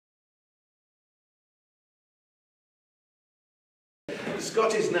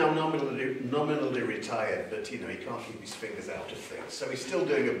Scott is now nominally retired, but you know, he can't keep his fingers out of things. So he's still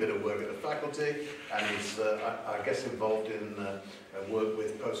doing a bit of work at the faculty, and he's, I guess, involved in work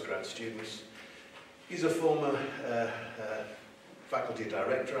with postgrad students. He's a former faculty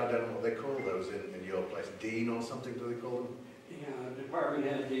director. I don't know what they call those in your place. Dean or something, do they call them? Yeah, department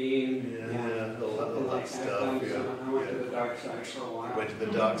head, dean. Yeah, all that stuff. I went to the dark side for a while. Went to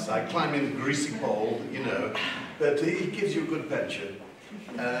the dark side, climbing the greasy pole, you know. But he gives you a good pension.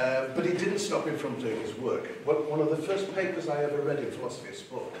 But he didn't stop him from doing his work. One of the first papers I ever read in philosophy of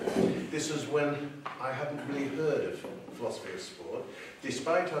sport, this was when I hadn't really heard of philosophy of sport,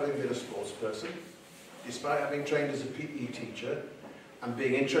 despite having been a sports person, despite having trained as a PE teacher, and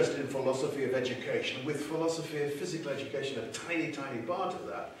being interested in philosophy of education, with philosophy of physical education a tiny, tiny part of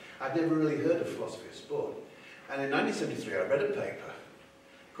that, I'd never really heard of philosophy of sport. And in 1973 I read a paper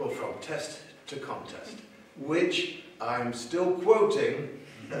called From Test to Contest, which I'm still quoting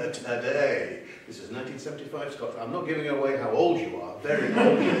today. This is 1975, Scott. I'm not giving away how old you are, very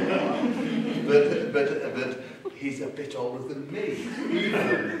old you are, but he's a bit older than me,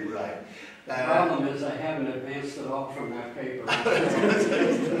 even, right? The problem is I haven't advanced at all from that paper.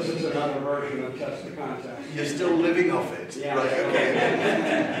 This is another version of Test to Contest. You're still living off it? Yeah. Right,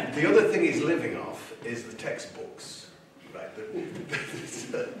 okay. The other thing he's living off is the textbooks. Right? I don't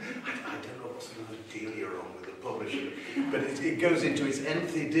know what sort of a deal you're on with the publisher, but it goes into its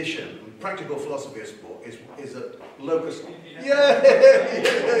nth edition. Practical Philosophy of Sport is a locus. Yeah.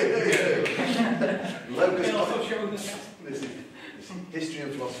 Locus. It also shows This is History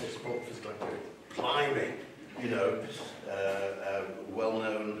and Philosophy of Sport, Physical Activity. Climbing, you know,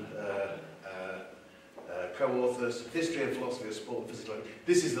 well-known co-authors, History and Philosophy of Sport and Physical Activity.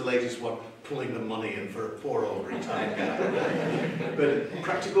 This is the latest one, pulling the money in for a poor old retired guy. But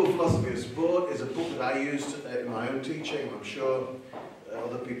Practical Philosophy of Sport is a book that I used in my own teaching. I'm sure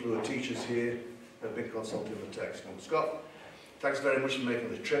other people who are teachers here have been consulting the text. And Scott, thanks very much for making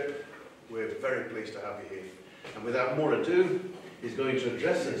the trip. We're very pleased to have you here. And without more ado, he's going to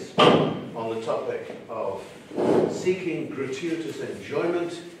address us on the topic of seeking gratuitous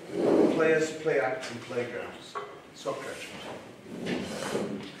enjoyment, players, play acts, and playgrounds. Scott Kretchmar.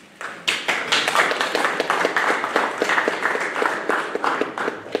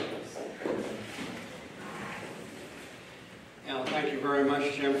 Well, thank you very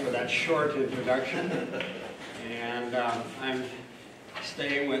much, Jim, for that short introduction. And I'm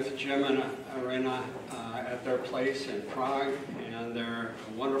staying with Jim and Irina at their place in Prague, and they're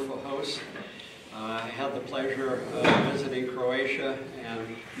wonderful hosts. I had the pleasure of visiting Croatia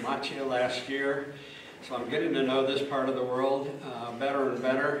and Matija last year, so I'm getting to know this part of the world better and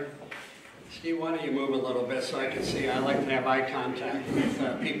better. Steve, why don't you move a little bit so I can see? I like to have eye contact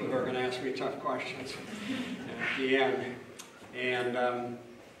with people who are going to ask me tough questions at the end. And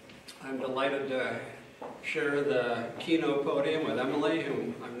I'm delighted to share the keynote podium with Emily,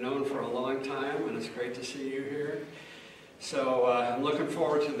 whom I've known for a long time, and it's great to see you here. So I'm looking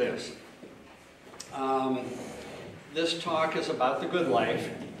forward to this. This talk is about the good life,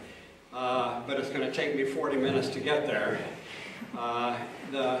 but it's going to take me 40 minutes to get there.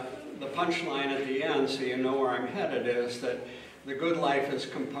 The punchline at the end, so you know where I'm headed, is that the good life is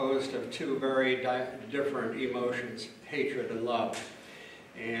composed of two very different emotions, hatred and love.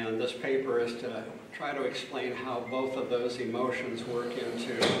 And this paper is to try to explain how both of those emotions work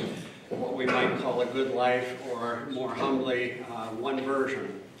into what we might call a good life, or more humbly, one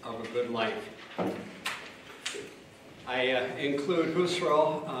version of a good life. I include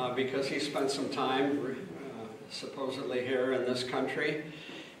Husserl because he spent some time supposedly here in this country,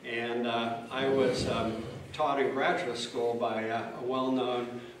 and I was taught in graduate school by a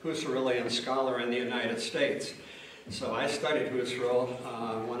well-known Husserlian scholar in the United States. So I studied Husserl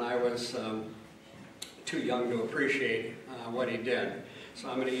when I was too young to appreciate what he did. So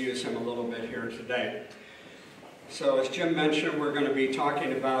I'm going to use him a little bit here today. So as Jim mentioned, we're going to be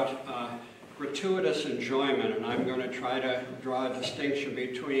talking about gratuitous enjoyment, and I'm going to try to draw a distinction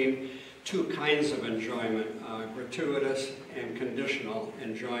between two kinds of enjoyment, gratuitous and conditional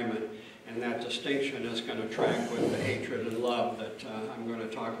enjoyment. And that distinction is going to track with the hatred and love that I'm going to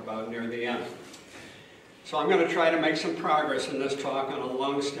talk about near the end. So I'm going to try to make some progress in this talk on a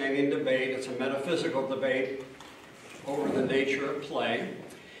long-standing debate. It's a metaphysical debate over the nature of play,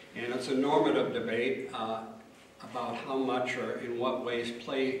 and it's a normative debate about how much or in what ways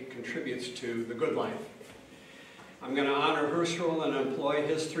play contributes to the good life. I'm going to honor Husserl and employ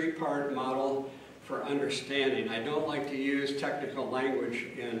his three-part model for understanding. I don't like to use technical language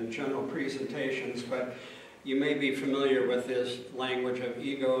in general presentations, but you may be familiar with this language of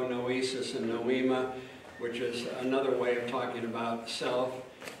ego, noesis, and noema, which is another way of talking about self,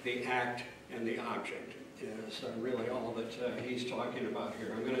 the act, and the object, is really all that he's talking about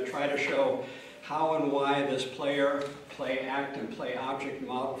here. I'm going to try to show how and why this player, play act, and play object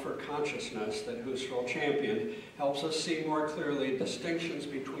model for consciousness that Husserl championed helps us see more clearly distinctions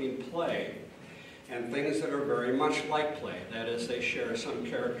between play and things that are very much like play. That is, they share some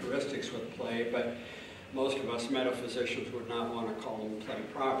characteristics with play, but most of us metaphysicians would not want to call them play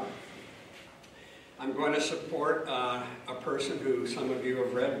proper. I'm going to support a person who some of you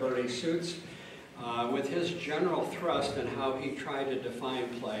have read, Bernie Suits, with his general thrust in how he tried to define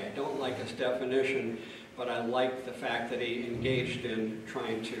play. I don't like his definition, but I like the fact that he engaged in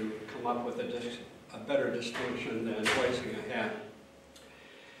trying to come up with a better distinction than Huizinga had.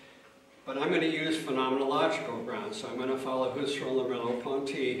 But I'm going to use phenomenological grounds, so I'm going to follow Husserl and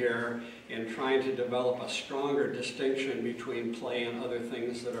Merleau-Ponty here in trying to develop a stronger distinction between play and other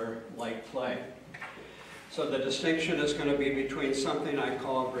things that are like play. So the distinction is going to be between something I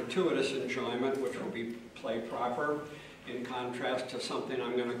call gratuitous enjoyment, which will be play proper, in contrast to something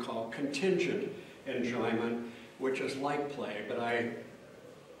I'm going to call contingent enjoyment, which is like play, but I,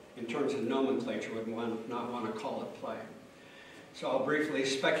 in terms of nomenclature, would not want to call it play. So I'll briefly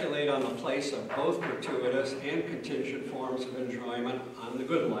speculate on the place of both gratuitous and contingent forms of enjoyment on the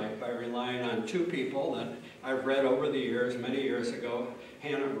good life by relying on two people that I've read over the years, many years ago,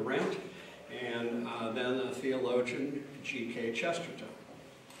 Hannah Arendt, and then the theologian G.K. Chesterton.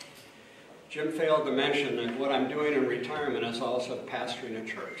 Jim failed to mention that what I'm doing in retirement is also pastoring a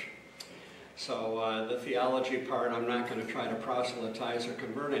church. So the theology part, I'm not going to try to proselytize or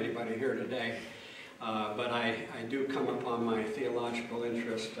convert anybody here today, but I do come upon my theological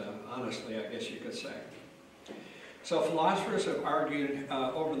interest, honestly, I guess you could say. So philosophers have argued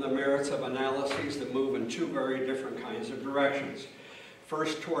over the merits of analyses that move in two very different kinds of directions.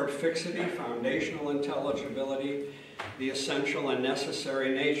 First, toward fixity, foundational intelligibility, the essential and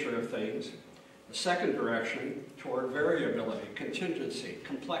necessary nature of things. The second direction, toward variability, contingency,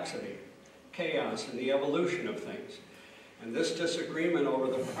 complexity, chaos, and the evolution of things. And this disagreement over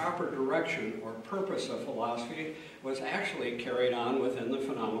the proper direction or purpose of philosophy was actually carried on within the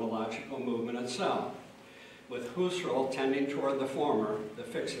phenomenological movement itself, with Husserl tending toward the former, the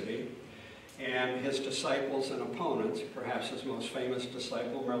fixity, and his disciples and opponents, perhaps his most famous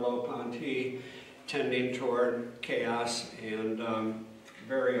disciple, Merleau-Ponty, tending toward chaos and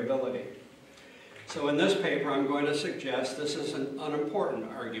variability. So in this paper, I'm going to suggest this is an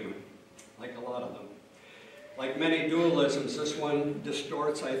unimportant argument, like a lot of them. Like many dualisms, this one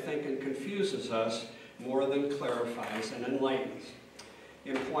distorts, I think, and confuses us more than clarifies and enlightens.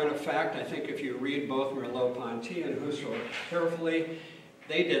 In point of fact, I think if you read both Merleau-Ponty and Husserl carefully,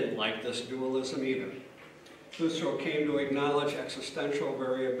 they didn't like this dualism either. Husserl came to acknowledge existential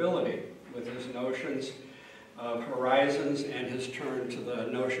variability with his notions of horizons and his turn to the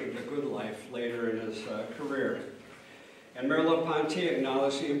notion of the good life later in his career. And Merleau-Ponty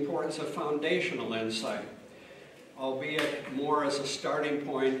acknowledged the importance of foundational insight, albeit more as a starting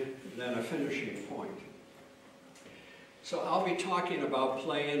point than a finishing point. So I'll be talking about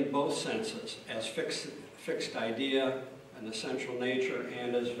play in both senses, as fixed idea, an essential nature,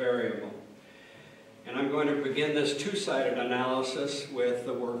 and as variable. And I'm going to begin this two-sided analysis with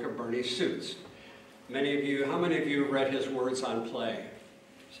the work of Bernie Suits. How many of you have read his words on play?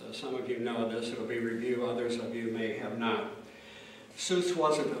 So some of you know this, it'll be review, others of you may have not. Suits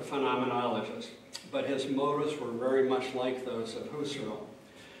wasn't a phenomenologist, but his motives were very much like those of Husserl.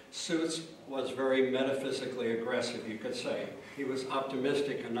 Suits was very metaphysically aggressive, you could say. He was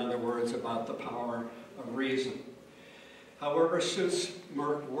optimistic, in other words, about the power of reason. However, Suits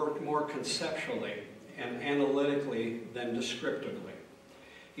worked more conceptually and analytically than descriptively.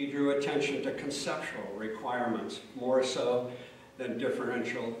 He drew attention to conceptual requirements, more so than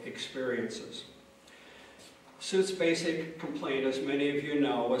differential experiences. Suits' basic complaint, as many of you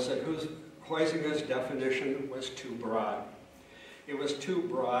know, was that Huizinga's definition was too broad. It was too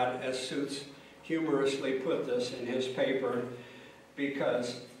broad, as Suits humorously put this in his paper,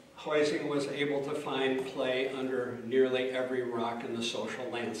 because Huizinga was able to find play under nearly every rock in the social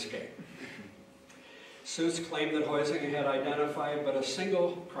landscape. Suits claimed that Huizinga had identified but a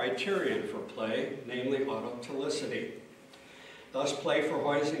single criterion for play, namely autotelicity. Thus, play for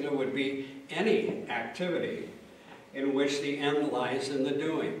Huizinga would be any activity in which the end lies in the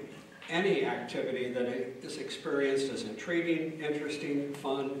doing. Any activity that is experienced as intriguing, interesting,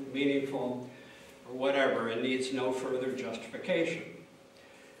 fun, meaningful, or whatever, and needs no further justification.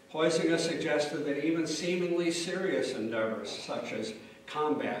 Huizinga suggested that even seemingly serious endeavors, such as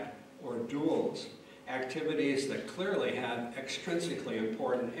combat or duels, activities that clearly had extrinsically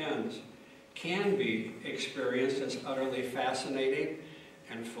important ends, can be experienced as utterly fascinating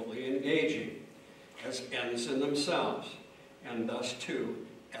and fully engaging, as ends in themselves, and thus too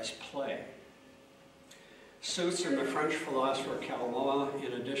as play. Suits and the French philosopher Kretchmar,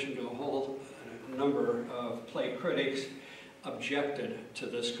 in addition to a whole number of play critics, objected to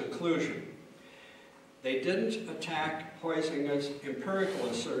this conclusion. They didn't attack Huizinga's empirical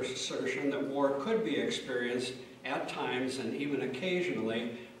assertion that war could be experienced at times and even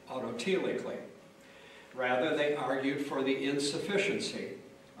occasionally autotelically. Rather, they argued for the insufficiency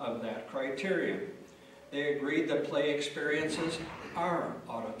of that criterion. They agreed that play experiences are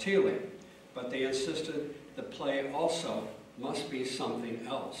autotelic, but they insisted that play also must be something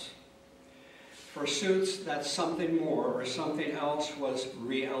else. For Suits, that something more or something else was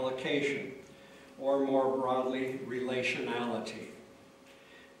reallocation, or more broadly, relationality.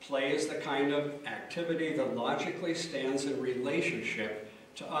 Play is the kind of activity that logically stands in relationship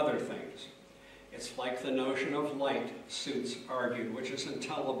to other things. It's like the notion of light, Suits argued, which is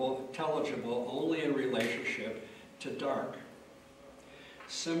intelligible only in relationship to dark.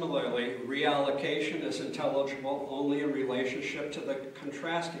 Similarly, reallocation is intelligible only in relationship to the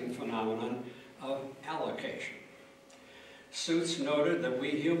contrasting phenomenon of allocation. Suits noted that we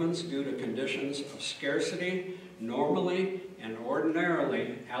humans, due to conditions of scarcity, normally and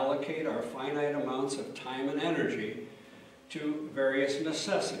ordinarily allocate our finite amounts of time and energy to various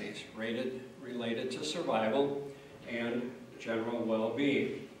necessities related to survival and general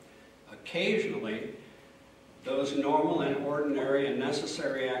well-being. Occasionally, those normal and ordinary and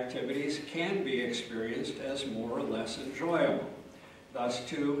necessary activities can be experienced as more or less enjoyable, thus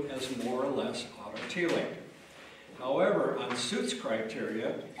too as more or less autotelic. However, on Suits'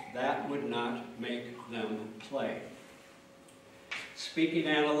 criteria, that would not make them play. Speaking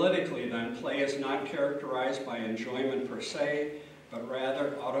analytically, then, play is not characterized by enjoyment per se, but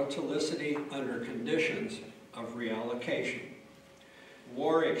rather autotelicity under conditions of reallocation.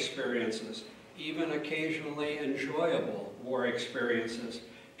 War experiences, even occasionally enjoyable war experiences,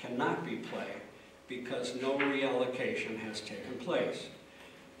 cannot be play because no reallocation has taken place.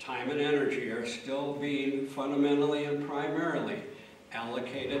 Time and energy are still being fundamentally and primarily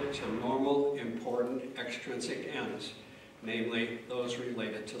allocated to normal, important, extrinsic ends, namely those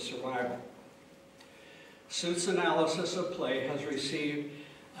related to survival. Suits' analysis of play has received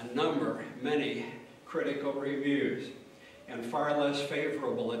many critical reviews, and far less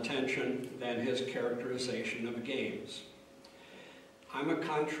favorable attention than his characterization of games. I'm a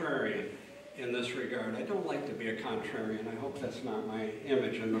contrarian in this regard. I don't like to be a contrarian. I hope that's not my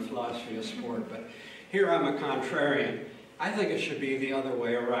image in the philosophy of sport, but here I'm a contrarian. I think it should be the other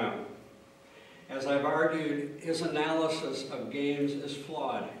way around. As I've argued, his analysis of games is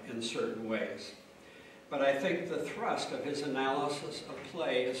flawed in certain ways, but I think the thrust of his analysis of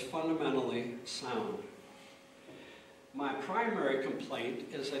play is fundamentally sound. My primary complaint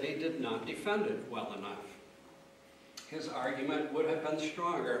is that he did not defend it well enough. His argument would have been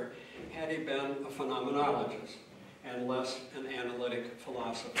stronger had he been a phenomenologist and less an analytic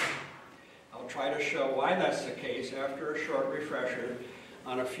philosopher. I'll try to show why that's the case after a short refresher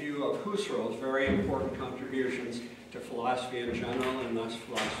on a few of Husserl's very important contributions to philosophy in general and thus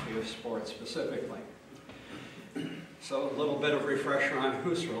philosophy of sport specifically. So a little bit of refresher on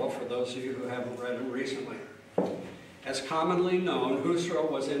Husserl for those of you who haven't read him recently. As commonly known, Husserl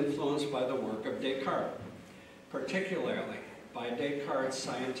was influenced by the work of Descartes, particularly by Descartes'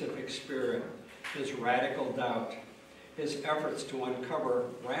 scientific spirit, his radical doubt, his efforts to uncover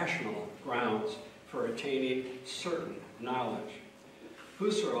rational grounds for attaining certain knowledge.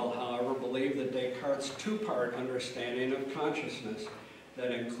 Husserl, however, believed that Descartes' two-part understanding of consciousness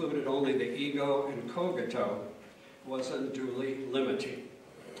that included only the ego and cogito was unduly limiting.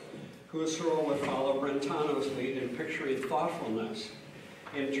 Husserl would follow Brentano's lead in picturing thoughtfulness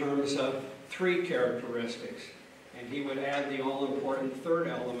in terms of three characteristics, and he would add the all-important third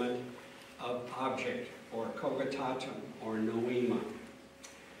element of object, or cogitatum, or noema.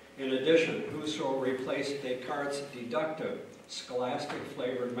 In addition, Husserl replaced Descartes' deductive,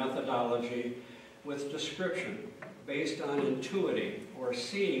 scholastic-flavored methodology with description based on intuiting or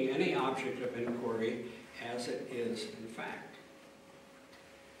seeing any object of inquiry as it is in fact.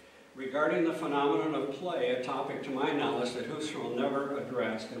 Regarding the phenomenon of play, a topic to my knowledge that Husserl never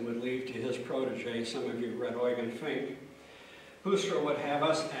addressed and would leave to his protege, some of you read Eugen Fink, Husserl would have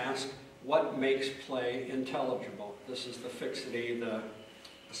us ask, what makes play intelligible? This is the fixity, the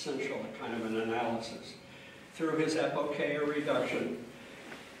essential kind of an analysis. Through his epocheia reduction,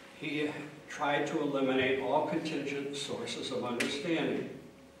 he tried to eliminate all contingent sources of understanding.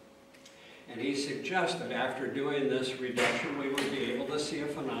 And he suggested after doing this reduction, we would be able to see a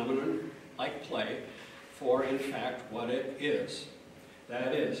phenomenon like play, for in fact what it is.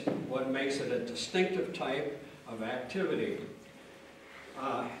 That is, what makes it a distinctive type of activity,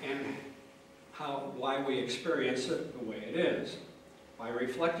 and why we experience it the way it is. By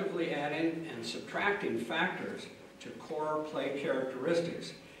reflectively adding and subtracting factors to core play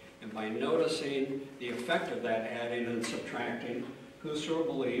characteristics, and by noticing the effect of that adding and subtracting, Husserl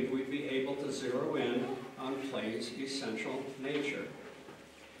believed we'd be able to zero in on play's essential nature.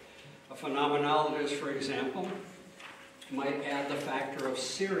 A phenomenologist, for example, might add the factor of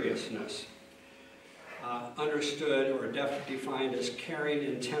seriousness, understood or defined as caring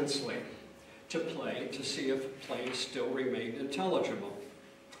intensely, to play to see if play still remained intelligible.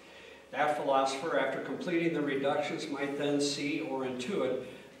 That philosopher, after completing the reductions, might then see or intuit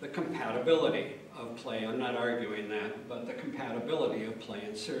the compatibility of play. I'm not arguing that, but the compatibility of play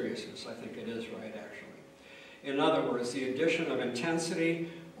and seriousness. I think it is right, actually. In other words, the addition of intensity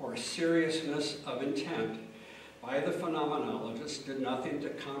or seriousness of intent by the phenomenologist did nothing to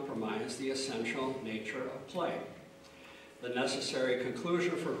compromise the essential nature of play. The necessary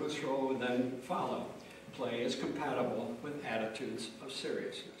conclusion for Husserl would then follow. Play is compatible with attitudes of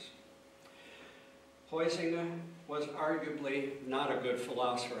seriousness. Huizinga was arguably not a good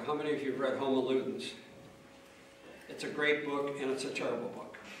philosopher. How many of you have read Homo Ludens? It's a great book and it's a terrible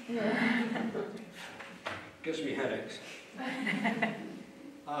book. Gives me headaches.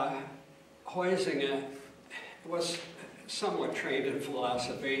 Huizinga was somewhat trained in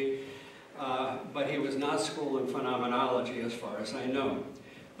philosophy, but he was not schooled in phenomenology as far as I know.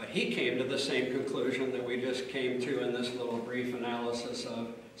 But he came to the same conclusion that we just came to in this little brief analysis of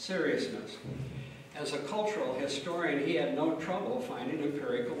seriousness. As a cultural historian, he had no trouble finding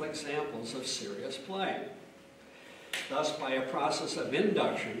empirical examples of serious play. Thus, by a process of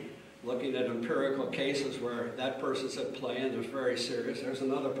induction, looking at empirical cases where that person's at play and they're very serious, there's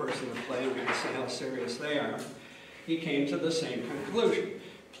another person at play and we can see how serious they are, he came to the same conclusion.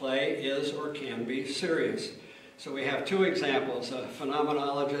 Play is or can be serious. So we have two examples, a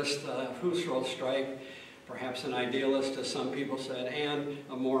phenomenologist of Husserl's strike, perhaps an idealist, as some people said, and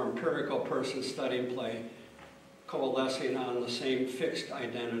a more empirical person studying play, coalescing on the same fixed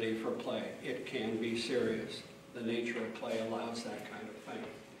identity for play. It can be serious. The nature of play allows that kind of thing.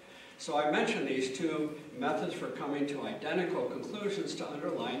 So I mentioned these two methods for coming to identical conclusions to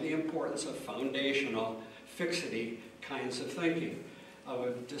underline the importance of foundational, fixity kinds of thinking,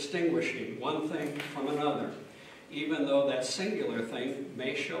 of distinguishing one thing from another, even though that singular thing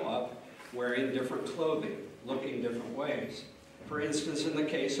may show up wearing different clothing, looking different ways. For instance, in the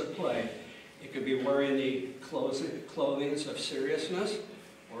case of play, it could be wearing the clothing of seriousness,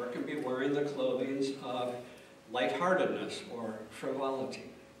 or it can be wearing the clothing of lightheartedness or frivolity.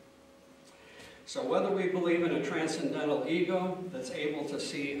 So whether we believe in a transcendental ego that's able to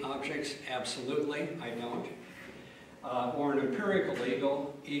see objects absolutely, I don't, or an empirical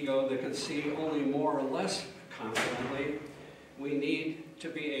ego that can see only more or less confidently, we need to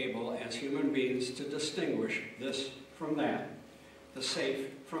be able, as human beings, to distinguish this from that, the safe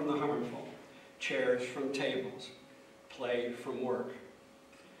from the harmful, chairs from tables, play from work.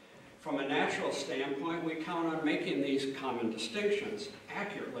 From a natural standpoint, we count on making these common distinctions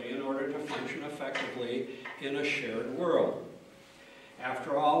accurately in order to function effectively in a shared world.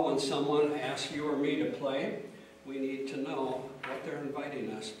 After all, when someone asks you or me to play, we need to know what they're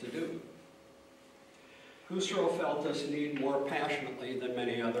inviting us to do. Husserl felt this need more passionately than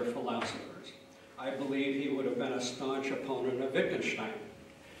many other philosophers. I believe he would have been a staunch opponent of Wittgenstein,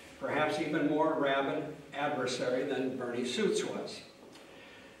 perhaps even more rabid adversary than Bernie Suits was.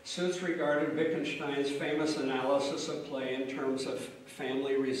 Suits regarded Wittgenstein's famous analysis of play in terms of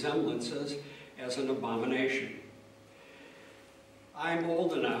family resemblances as an abomination. I'm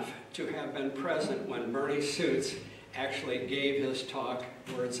old enough to have been present when Bernie Suits actually gave his talk,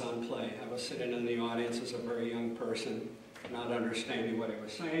 Words on Play. I was sitting in the audience as a very young person, not understanding what he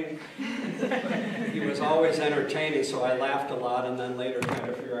was saying. But he was always entertaining, so I laughed a lot and then later tried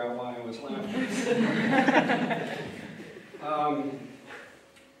to figure out why I was laughing.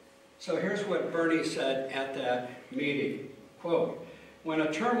 So here's what Bernie said at that meeting. Quote, "When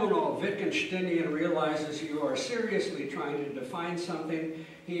a terminal Wittgensteinian realizes you are seriously trying to define something,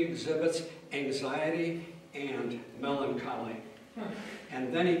 he exhibits anxiety and melancholy.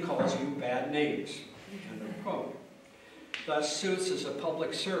 And then he calls you bad names." End of quote. Thus, Suits is a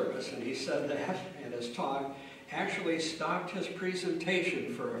public service, and he said that in his talk, actually stopped his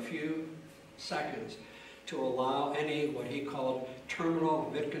presentation for a few seconds to allow any, what he called,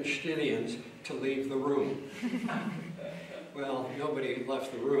 terminal Wittgensteinians to leave the room. Well, nobody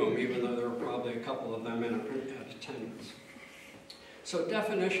left the room, even though there were probably a couple of them in attendance. So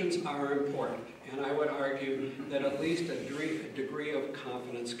definitions are important, and I would argue that at least a degree of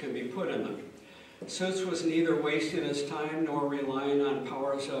confidence can be put in them. Suits was neither wasting his time nor relying on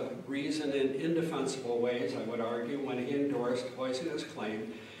powers of reason in indefensible ways, I would argue, when he endorsed voicing his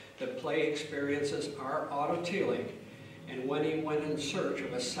claim that play experiences are autotelic, and when he went in search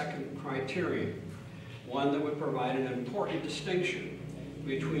of a second criterion, one that would provide an important distinction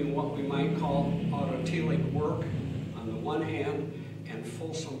between what we might call autotelic work on the one hand and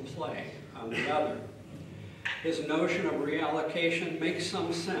fulsome play on the other. His notion of reallocation makes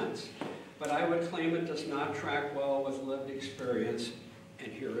some sense, but I would claim it does not track well with lived experience,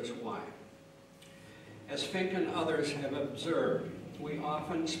 and here is why. As Fink and others have observed, we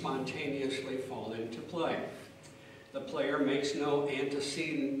often spontaneously fall into play. The player makes no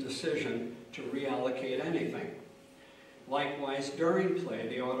antecedent decision to reallocate anything. Likewise, during play,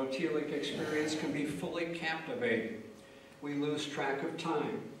 the autotelic experience can be fully captivating. We lose track of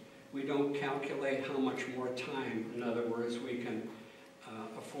time. We don't calculate how much more time, in other words, we can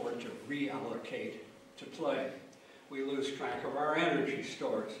afford to reallocate to play. We lose track of our energy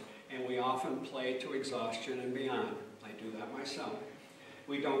stores, and we often play to exhaustion and beyond. I do that myself.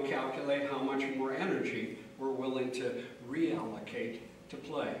 We don't calculate how much more energy we're willing to reallocate to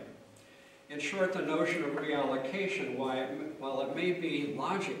play. In short, the notion of reallocation, while it may be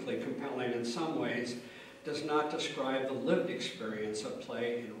logically compelling in some ways, does not describe the lived experience of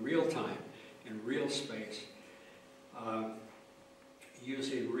play in real time, in real space,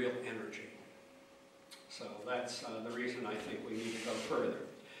 using real energy. So that's the reason I think we need to go further.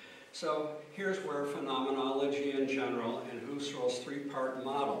 So here's where phenomenology in general and Husserl's three-part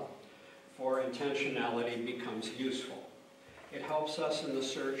model for intentionality becomes useful. It helps us in the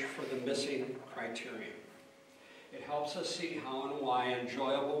search for the missing criterion. It helps us see how and why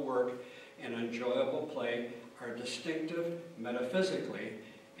enjoyable work and enjoyable play are distinctive metaphysically,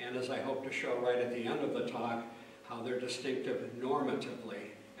 and as I hope to show right at the end of the talk, how they're distinctive normatively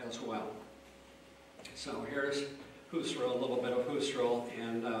as well. So here's Husserl, a little bit of Husserl,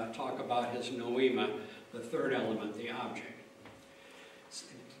 and talk about his noema, the third element, the object.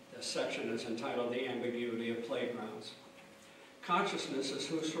 This section is entitled The Ambiguity of Playgrounds. Consciousness, as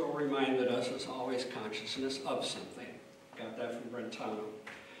Husserl reminded us, is always consciousness of something. Got that from Brentano.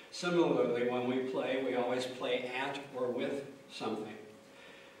 Similarly, when we play, we always play at or with something.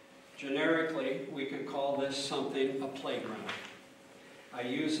 Generically, we can call this something a playground. I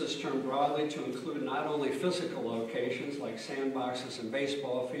use this term broadly to include not only physical locations like sandboxes and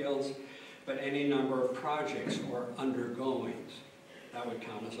baseball fields, but any number of projects or undergoings. That would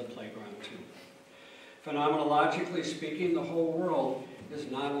count as a playground too. Phenomenologically speaking, the whole world is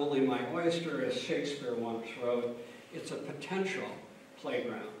not only my oyster, as Shakespeare once wrote, it's a potential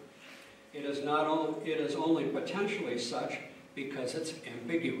playground. It is only potentially such because it's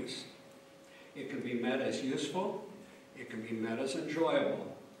ambiguous. It can be met as useful, it can be met as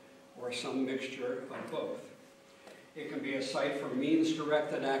enjoyable, or some mixture of both. It can be a site for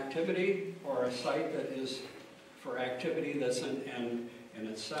means-directed activity, or a site that is for activity that's an end in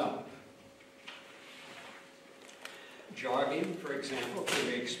itself. Jogging, for example, can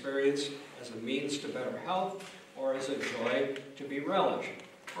be experienced as a means to better health, or as a joy to be relished,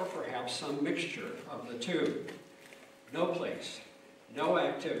 or perhaps some mixture of the two. No place, no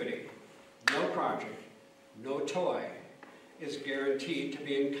activity, no project, no toy is guaranteed to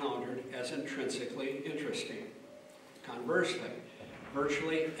be encountered as intrinsically interesting. Conversely,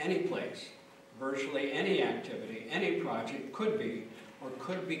 virtually any place, virtually any activity, any project could be or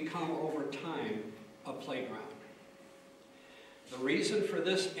could become over time a playground. The reason for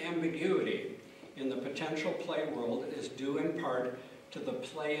this ambiguity in the potential play world is due in part to the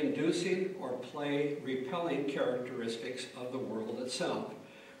play-inducing or play-repelling characteristics of the world itself.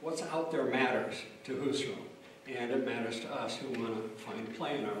 What's out there matters to Husserl, and it matters to us who want to find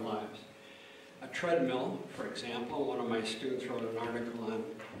play in our lives. A treadmill, for example, one of my students wrote an article on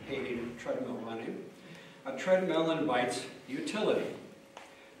hating treadmill running. A treadmill invites utility,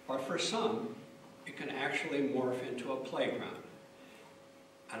 but for some, it can actually morph into a playground.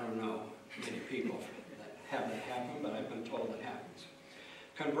 I don't know many people that have that happen, but I've been told it happens.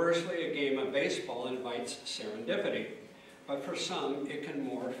 Conversely, a game of baseball invites serendipity, but for some, it can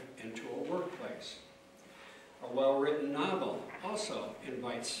morph into a workplace. A well-written novel also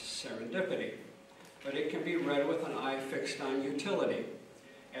invites serendipity, but it can be read with an eye fixed on utility,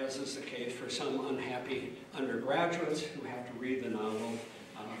 as is the case for some unhappy undergraduates who have to read the novel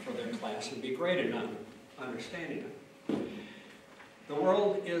for their class and be graded on understanding it. The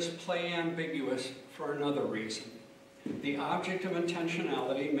world is play ambiguous for another reason. The object of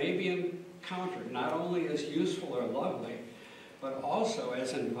intentionality may be encountered not only as useful or lovely, but also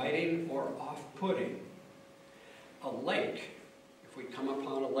as inviting or off-putting. A lake, if we come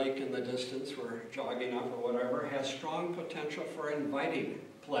upon a lake in the distance, we're jogging up or whatever, has strong potential for inviting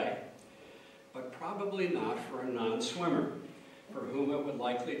play, but probably not for a non-swimmer, for whom it would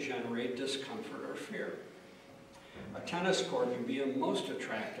likely generate discomfort or fear. A tennis court can be a most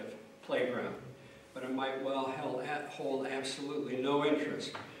attractive playground, but it might well hold absolutely no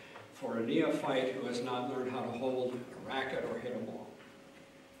interest for a neophyte who has not learned how to hold a racket or hit a ball.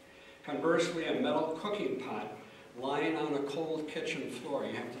 Conversely, a metal cooking pot lying on a cold kitchen floor,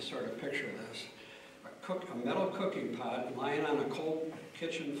 you have to sort of picture this, a metal cooking pot lying on a cold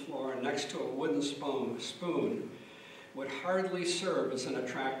kitchen floor next to a wooden spoon would hardly serve as an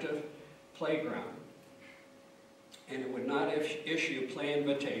attractive playground, and it would not issue play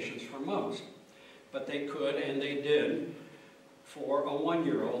invitations for most. But they could, and they did, for a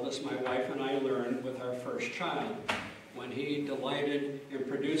 1-year-old, as my wife and I learned with our first child, when he delighted in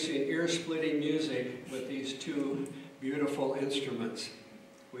producing ear-splitting music with these two beautiful instruments.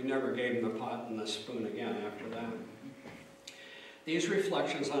 We never gave him the pot and the spoon again after that. These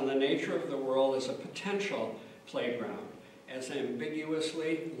reflections on the nature of the world as a potential playground, as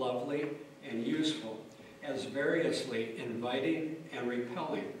ambiguously lovely and useful, as variously inviting and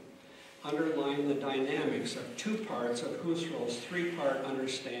repelling, underline the dynamics of two parts of Husserl's three-part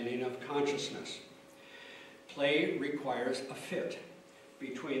understanding of consciousness. Play requires a fit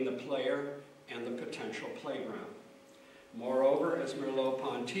between the player and the potential playground. Moreover, as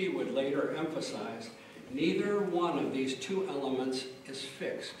Merleau-Ponty would later emphasize, neither one of these two elements is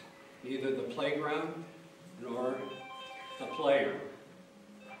fixed, neither the playground nor the player.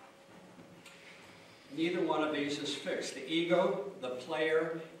 Neither one of these is fixed. The ego, the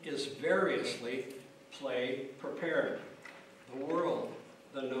player, is variously play prepared. The world,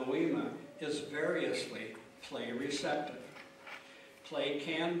 the noema, is variously play receptive. Play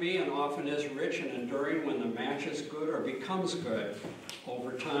can be and often is rich and enduring when the match is good or becomes good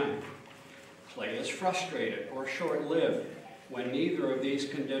over time. Play is frustrated or short-lived when neither of these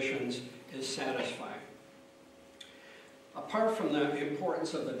conditions is satisfied. Apart from the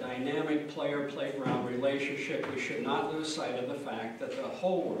importance of the dynamic player-playground relationship, we should not lose sight of the fact that the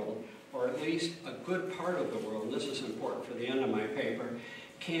whole world, or at least a good part of the world, and this is important for the end of my paper,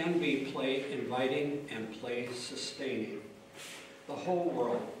 can be play-inviting and play-sustaining. The whole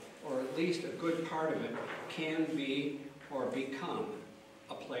world, or at least a good part of it, can be or become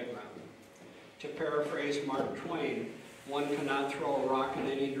a playground. To paraphrase Mark Twain, one cannot throw a rock in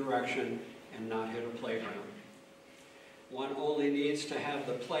any direction and not hit a playground. One only needs to have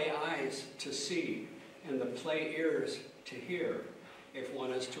the play eyes to see and the play ears to hear if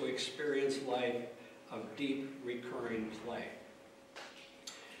one is to experience life of deep, recurring play.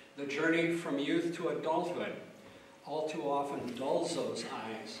 The journey from youth to adulthood all too often dulls those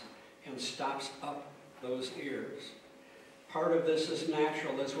eyes and stops up those ears. Part of this is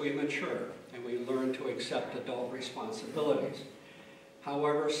natural as we mature and we learn to accept adult responsibilities.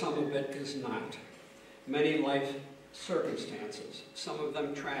 However, some of it is not. Many life circumstances, some of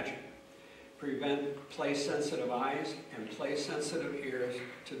them tragic, prevent play-sensitive eyes and play-sensitive ears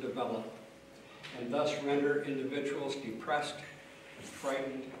to develop, and thus render individuals depressed,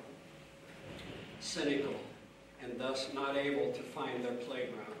 frightened, cynical, and thus not able to find their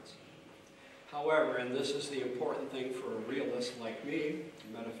playgrounds. However, and this is the important thing for a realist like me,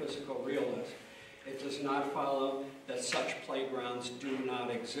 a metaphysical realist, it does not follow that such playgrounds do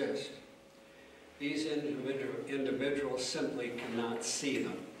not exist. These individuals simply cannot see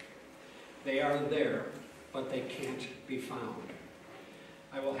them. They are there, but they can't be found.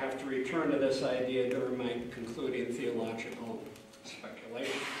 I will have to return to this idea during my concluding theological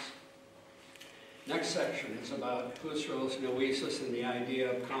speculations. Next section is about Husserl's noesis and the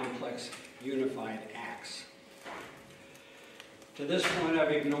idea of complex, unified acts. To this point,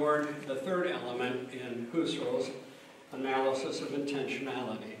 I've ignored the third element in Husserl's analysis of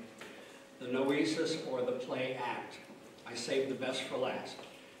intentionality, the noesis or the play act. I saved the best for last,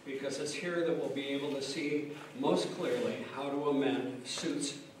 because it's here that we'll be able to see most clearly how to amend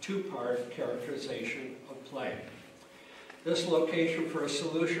Suit's two-part characterization of play. This location for a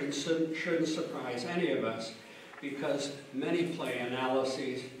solution shouldn't surprise any of us, because many play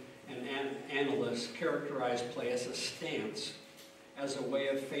analyses and analysts characterize play as a stance, as a way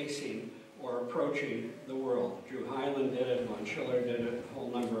of facing or approaching the world. Drew Hyland did it, von Schiller did it, a whole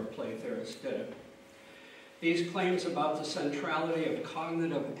number of play theorists did it. These claims about the centrality of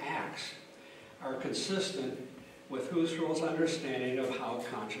cognitive acts are consistent with Husserl's understanding of how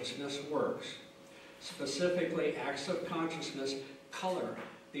consciousness works. Specifically, acts of consciousness color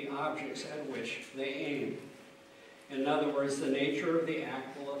the objects at which they aim. In other words, the nature of the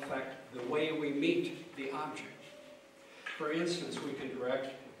act will affect the way we meet the object. For instance, we can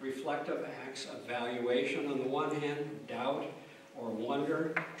direct reflective acts of valuation on the one hand, doubt or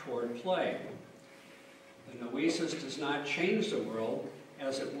wonder toward play. The noesis does not change the world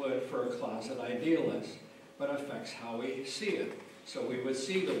as it would for a closet idealist, but affects how we see it. So we would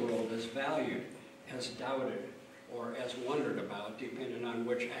see the world as valued, as doubted, or as wondered about, depending on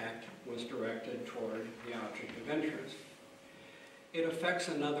which act was directed toward the object of interest. It affects,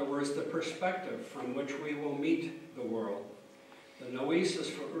 in other words, the perspective from which we will meet the world. The noesis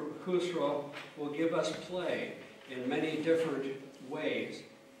for Husserl will give us play in many different ways,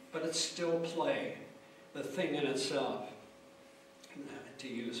 but it's still play, the thing in itself, to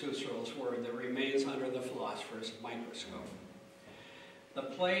use Husserl's word, that remains under the philosopher's microscope. The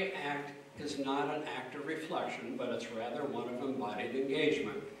play act is not an act of reflection, but it's rather one of embodied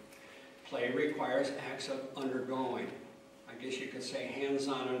engagement. Play requires acts of undergoing, I guess you could say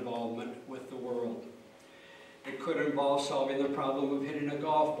hands-on involvement with the world. It could involve solving the problem of hitting a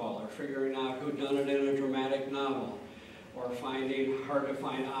golf ball, or figuring out who done it in a dramatic novel, or finding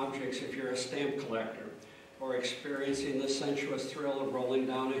hard-to-find objects if you're a stamp collector, or experiencing the sensuous thrill of rolling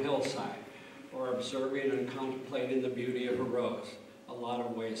down a hillside, or observing and contemplating the beauty of a rose. A lot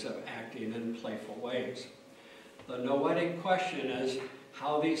of ways of acting in playful ways. The noetic question is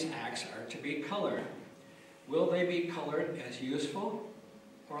how these acts are to be colored. Will they be colored as useful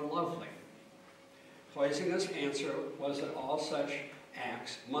or lovely? Huizinga's answer was that all such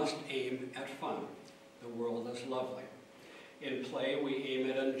acts must aim at fun. The world is lovely. In play, we aim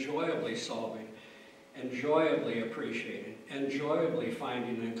at enjoyably solving, enjoyably appreciating, enjoyably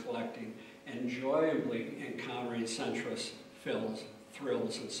finding and collecting, enjoyably encountering sensuous thrills,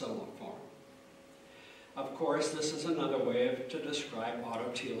 and so forth. Of course, this is another way to describe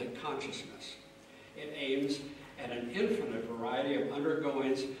autotelic consciousness. It aims at an infinite variety of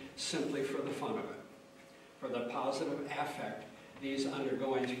undergoings simply for the fun of it, for the positive affect these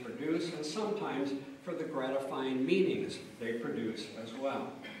undergoings produce, and sometimes for the gratifying meanings they produce as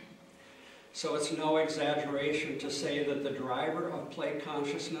well. So it's no exaggeration to say that the driver of play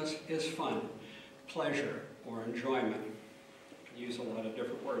consciousness is fun, pleasure, or enjoyment. Use a lot of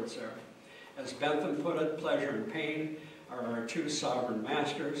different words there. As Bentham put it, pleasure and pain are our two sovereign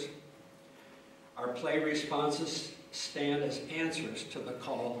masters. Our play responses stand as answers to the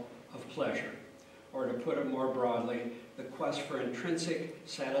call of pleasure, or to put it more broadly, the quest for intrinsic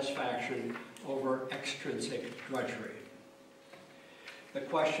satisfaction over extrinsic drudgery. The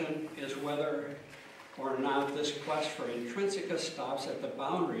question is whether or not this quest for intrinsica stops at the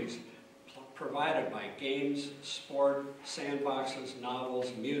boundaries provided by games, sport, sandboxes,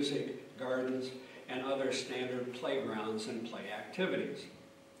 novels, music, gardens, and other standard playgrounds and play activities.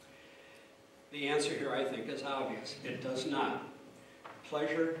 The answer here, I think, is obvious. It does not.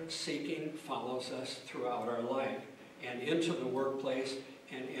 Pleasure seeking follows us throughout our life and into the workplace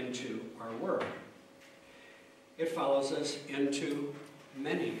and into our work. It follows us into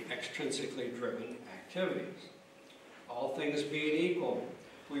many extrinsically driven activities. All things being equal,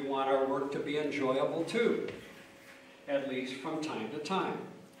 we want our work to be enjoyable too, at least from time to time.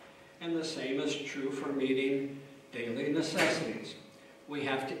 And the same is true for meeting daily necessities. We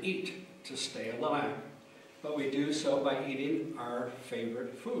have to eat to stay alive, but we do so by eating our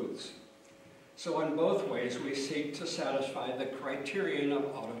favorite foods. So in both ways, we seek to satisfy the criterion of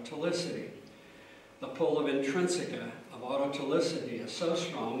autotelicity. The pull of intrinsica, of autotelicity, is so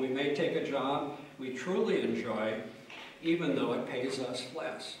strong we may take a job we truly enjoy even though it pays us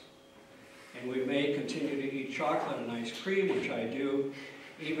less. And we may continue to eat chocolate and ice cream, which I do,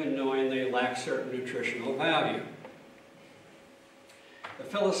 even knowing they lack certain nutritional value. The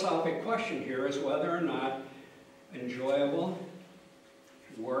philosophic question here is whether or not enjoyable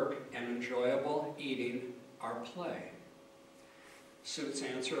work and enjoyable eating are play. Suit's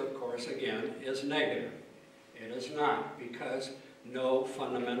answer, of course, again, is negative. It is not, because no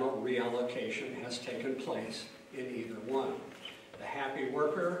fundamental reallocation has taken place in either one. The happy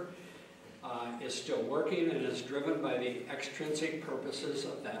worker is still working and is driven by the extrinsic purposes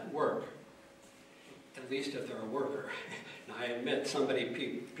of that work, at least if they're a worker. Now, I admit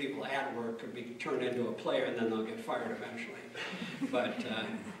people at work could be turned into a player and then they'll get fired eventually. But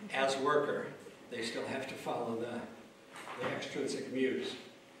as worker, they still have to follow the extrinsic muse.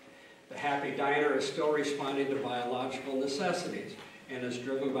 The happy diner is still responding to biological necessities and is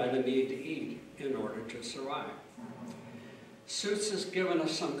driven by the need to eat in order to survive. Suits has given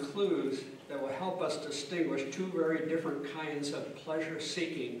us some clues that will help us distinguish two very different kinds of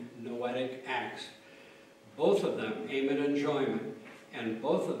pleasure-seeking noetic acts. Both of them aim at enjoyment, and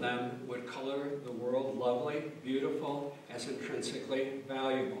both of them would color the world lovely, beautiful, as intrinsically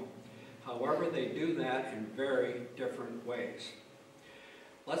valuable. However, they do that in very different ways.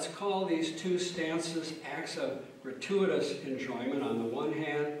 Let's call these two stances acts of gratuitous enjoyment on the one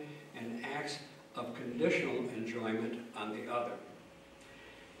hand and acts of conditional enjoyment on the other.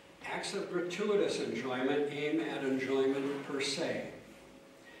 Acts of gratuitous enjoyment aim at enjoyment per se.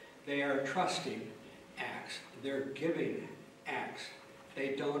 They are trusting acts. They're giving acts.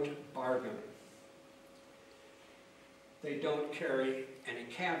 They don't bargain. They don't carry any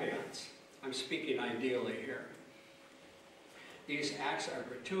caveats. I'm speaking ideally here. These acts are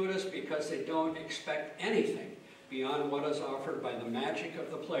gratuitous because they don't expect anything beyond what is offered by the magic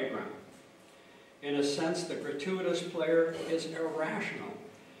of the playground. In a sense, the gratuitous player is irrational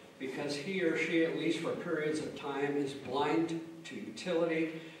because he or she, at least for periods of time, is blind to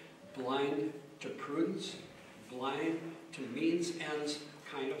utility, blind to prudence, blind to means ends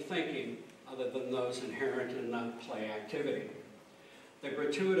kind of thinking other than those inherent in the play activity. The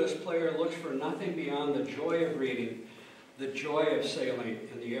gratuitous player looks for nothing beyond the joy of reading, the joy of sailing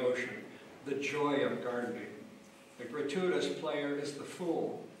in the ocean, the joy of gardening. The gratuitous player is the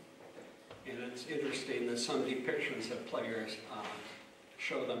fool. And it's interesting that some depictions of players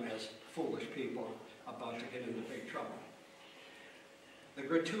show them as foolish people about to get into big trouble. The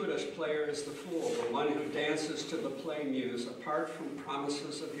gratuitous player is the fool, the one who dances to the play muse apart from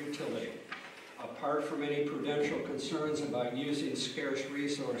promises of utility, apart from any prudential concerns about using scarce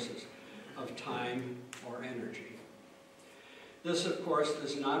resources of time or energy. This, of course,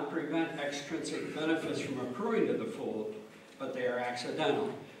 does not prevent extrinsic benefits from accruing to the fool, but they are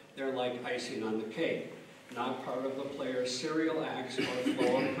accidental. They're like icing on the cake, not part of the player's serial acts or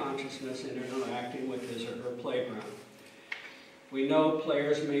flow of consciousness in interacting with his or her playground. We know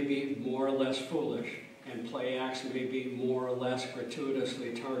players may be more or less foolish, and play acts may be more or less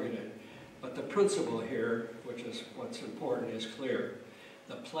gratuitously targeted. But the principle here, which is what's important, is clear.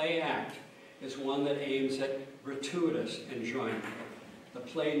 The play act is one that aims at gratuitous enjoyment. The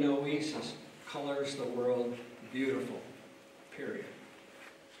play noesis colors the world beautiful, period.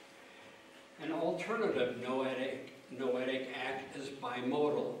 An alternative noetic act is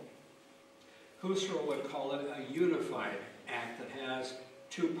bimodal. Husserl would call it a unified act that has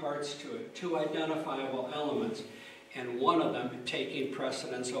two parts to it, two identifiable elements, and one of them taking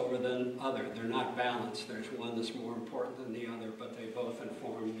precedence over the other. They're not balanced. There's one that's more important than the other, but they both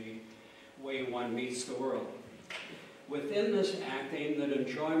inform the way one meets the world. Within this act aimed at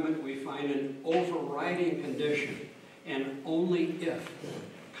enjoyment, we find an overriding condition, an only if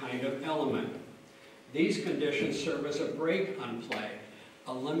kind of element. These conditions serve as a brake on play,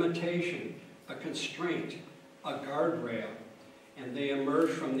 a limitation, a constraint, a guardrail, and they emerge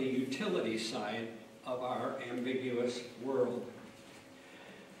from the utility side of our ambiguous world.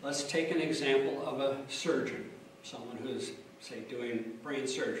 Let's take an example of a surgeon, someone who's, say, doing brain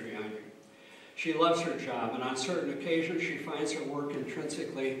surgery on you. She loves her job, and on certain occasions she finds her work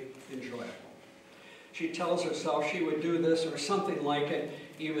intrinsically enjoyable. She tells herself she would do this or something like it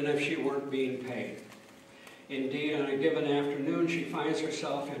even if she weren't being paid. Indeed, on a given afternoon, she finds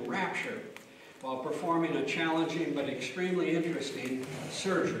herself in rapture while performing a challenging but extremely interesting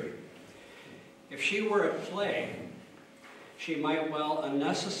surgery. If she were at play, she might well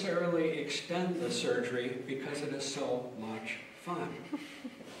unnecessarily extend the surgery because it is so much fun.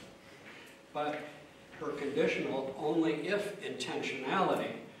 But her conditional only if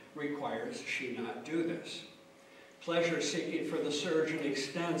intentionality requires she not do this. Pleasure seeking for the surgeon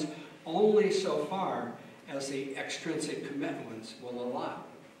extends only so far as the extrinsic commitments will allow.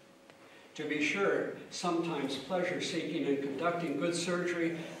 To be sure, sometimes pleasure seeking and conducting good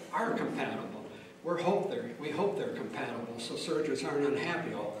surgery are compatible. We hope they're compatible so surgeons aren't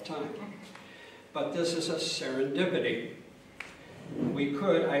unhappy all the time. But this is a serendipity. We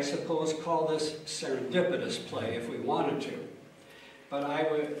could, I suppose, call this serendipitous play if we wanted to. But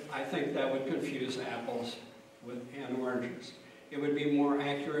I think that would confuse apples and oranges. It would be more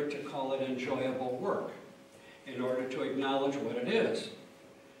accurate to call it enjoyable work in order to acknowledge what it is.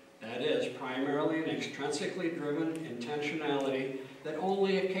 That is, primarily an extrinsically driven intentionality that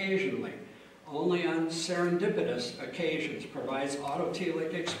only occasionally, only on serendipitous occasions, provides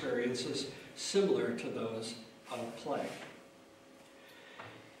autotelic experiences similar to those of play.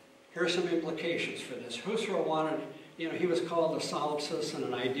 Here are some implications for this. Husserl wanted, he was called a solipsist and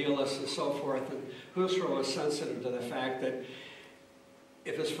an idealist and so forth, and Husserl was sensitive to the fact that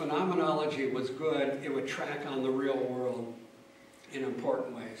if his phenomenology was good, it would track on the real world in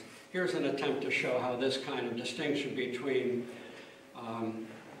important ways. Here's an attempt to show how this kind of distinction between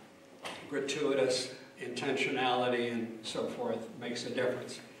gratuitous intentionality and so forth makes a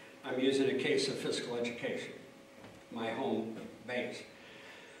difference. I'm using a case of physical education, my home base.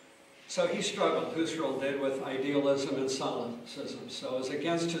 So he struggled, Husserl did, with idealism and solipsism. So as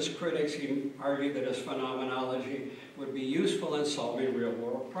against his critics, he argued that his phenomenology would be useful in solving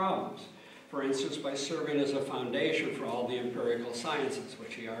real-world problems. For instance, by serving as a foundation for all the empirical sciences,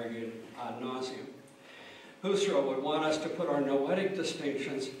 which he argued ad nauseum. Husserl would want us to put our noetic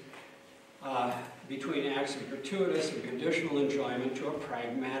distinctions between acts of gratuitous and conditional enjoyment to a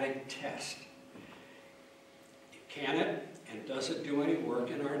pragmatic test. Can it and does it do any work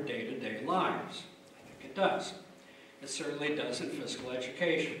in our day-to-day lives? I think it does. It certainly does in physical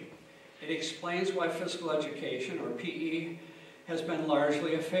education. It explains why physical education, or PE, has been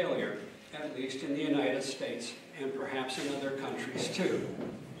largely a failure, at least in the United States, and perhaps in other countries too.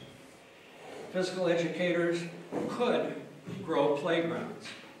 Physical educators could grow playgrounds.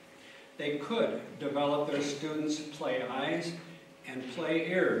 They could develop their students' play eyes and play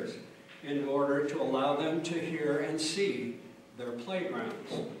ears in order to allow them to hear and see their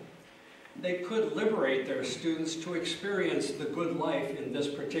playgrounds. They could liberate their students to experience the good life in this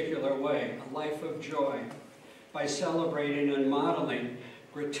particular way, a life of joy, by celebrating and modeling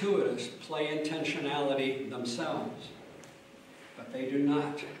gratuitous play intentionality themselves. But they do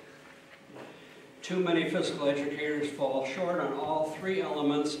not. Too many physical educators fall short on all three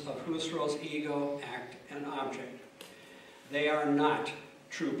elements of Husserl's ego, act, and object. They are not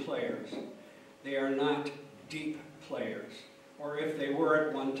true players. They are not deep players. Or if they were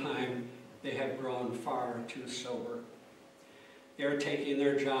at one time, they have grown far too sober. They are taking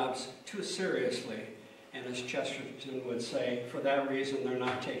their jobs too seriously, and as Chesterton would say, for that reason they're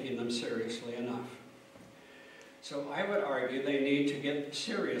not taking them seriously enough. So I would argue they need to get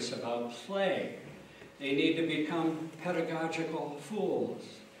serious about play. They need to become pedagogical fools.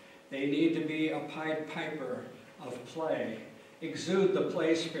 They need to be a Pied Piper of play, exude the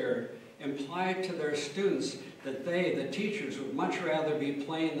play spirit, imply to their students that they, the teachers, would much rather be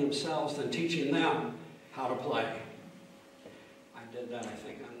playing themselves than teaching them how to play. I did that, I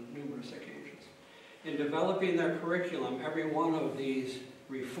think, on numerous occasions. In developing their curriculum, every one of these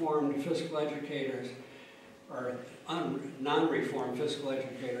reformed physical educators, or non-reformed physical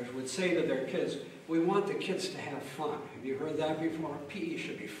educators, would say to their kids, we want the kids to have fun. Have you heard that before? PE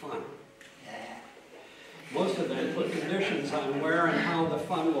should be fun. Most of them put conditions on where and how the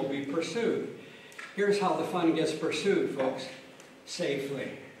fun will be pursued. Here's how the fun gets pursued, folks.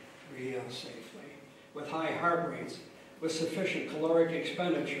 Safely, real safely, with high heart rates, with sufficient caloric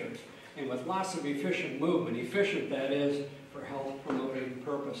expenditure, and with lots of efficient movement. Efficient, that is, for health-promoting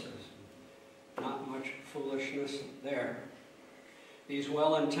purposes. Not much foolishness there. These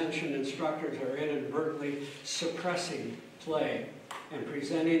well-intentioned instructors are inadvertently suppressing play and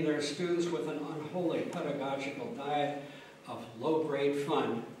presenting their students with an unholy pedagogical diet of low-grade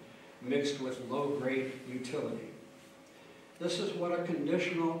fun mixed with low-grade utility. This is what a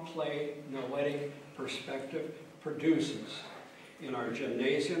conditional play noetic perspective produces in our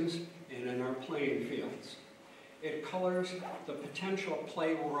gymnasiums and in our playing fields. It colors the potential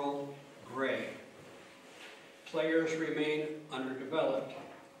play world gray. Players remain underdeveloped.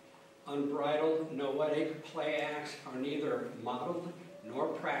 Unbridled noetic play acts are neither modeled nor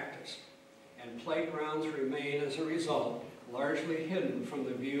practiced, and playgrounds remain, as a result, largely hidden from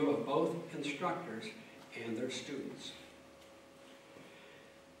the view of both instructors and their students.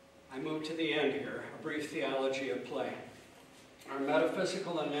 I move to the end here, a brief theology of play. Our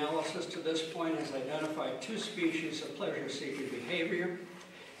metaphysical analysis to this point has identified two species of pleasure-seeking behavior: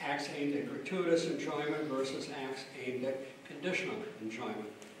 acts aimed at gratuitous enjoyment versus acts aimed at conditional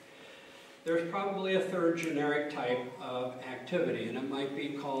enjoyment. There's probably a third generic type of activity, and it might be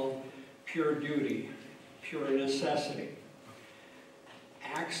called pure duty, pure necessity.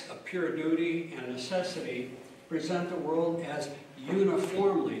 Acts of pure duty and necessity present the world as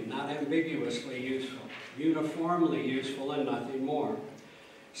uniformly, not ambiguously useful, uniformly useful and nothing more.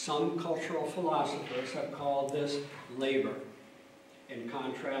 Some cultural philosophers have called this labor, in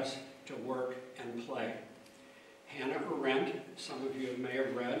contrast to work and play. Hannah Arendt, some of you may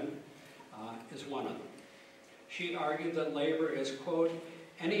have read, is one of them. She argued that labor is, quote,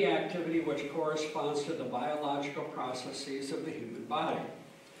 any activity which corresponds to the biological processes of the human body,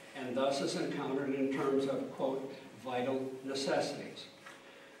 and thus is encountered in terms of, quote, vital necessities.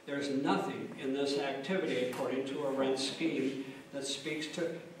 There's nothing in this activity, according to Arendt's scheme, that speaks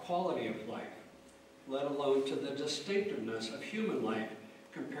to quality of life, let alone to the distinctiveness of human life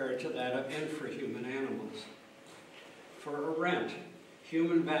compared to that of infrahuman animals. For Arendt,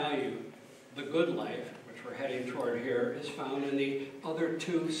 human value the good life, which we're heading toward here, is found in the other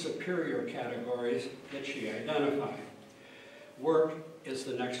two superior categories that she identified. Work is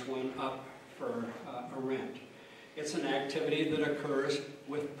the next one up for Arendt. It's an activity that occurs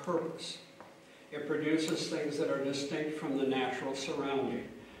with purpose. It produces things that are distinct from the natural surrounding.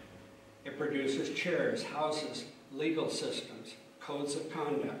 It produces chairs, houses, legal systems, codes of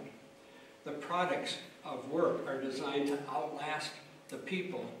conduct. The products of work are designed to outlast the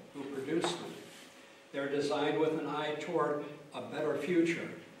people who produce them. They're designed with an eye toward a better future,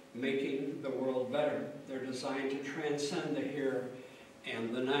 making the world better. They're designed to transcend the here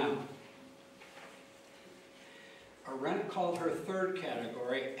and the now. Arendt called her third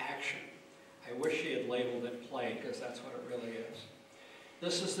category action. I wish she had labeled it play, because that's what it really is.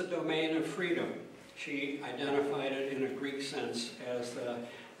 This is the domain of freedom. She identified it in a Greek sense as the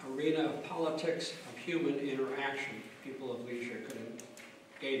arena of politics, of human interaction. People of leisure could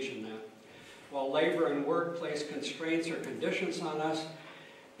engage in that. While labor and work place constraints or conditions on us,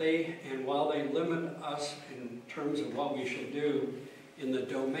 while they limit us in terms of what we should do, in the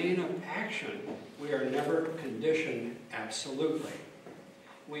domain of action, we are never conditioned absolutely.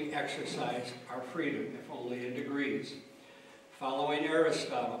 We exercise our freedom, if only in degrees. Following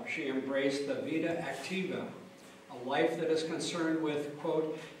Aristotle, she embraced the vita activa, a life that is concerned with,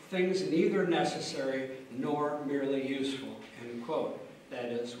 quote, things neither necessary nor merely useful, end quote. That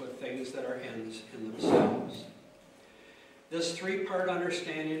is, with things that are ends in themselves. This three-part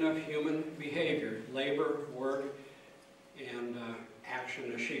understanding of human behavior, labor, work, and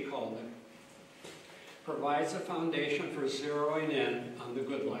action, as she called it, provides a foundation for zeroing in on the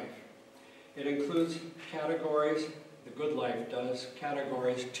good life. It includes categories, the good life does,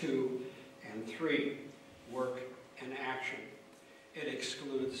 categories 2 and 3, work and action. It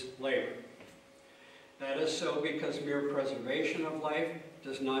excludes labor. That is so because mere preservation of life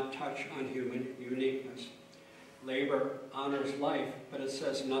does not touch on human uniqueness. Labor honors life, but it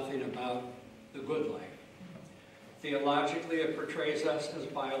says nothing about the good life. Theologically, it portrays us as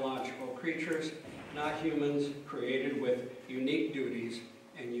biological creatures, not humans created with unique duties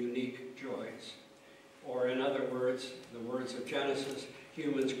and unique joys. Or in other words, the words of Genesis,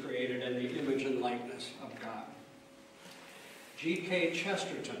 humans created in the image and likeness of God. G.K.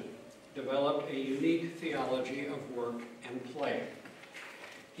 Chesterton developed a unique theology of work and play.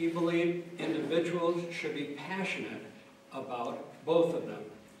 He believed individuals should be passionate about both of them.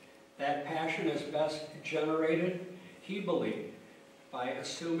 That passion is best generated, he believed, by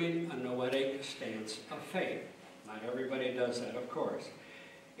assuming a noetic stance of faith. Not everybody does that, of course.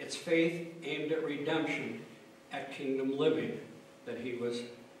 It's faith aimed at redemption, at kingdom living, that he was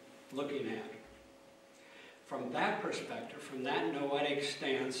looking at. From that perspective, from that noetic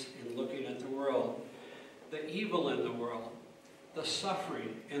stance in looking at the world, the evil in the world, the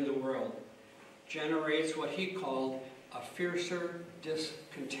suffering in the world, generates what he called a fiercer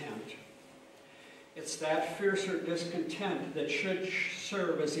discontent. It's that fiercer discontent that should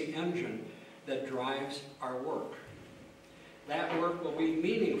serve as the engine that drives our work. That work will be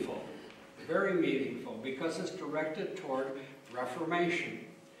meaningful, very meaningful, because it's directed toward reformation,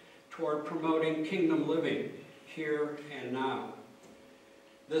 toward promoting kingdom living here and now.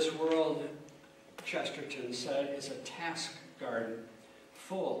 This world, Chesterton said, is a task garden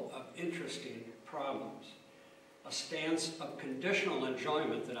full of interesting problems. A stance of conditional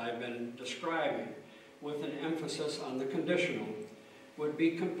enjoyment that I've been describing, with an emphasis on the conditional, would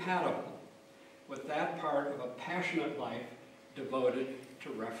be compatible with that part of a passionate life devoted to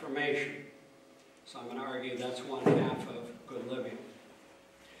reformation. So I'm going to argue that's one half of good living.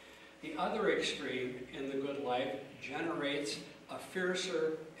 The other extreme in the good life generates a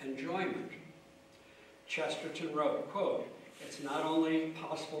fiercer enjoyment. Chesterton wrote, quote, "It's not only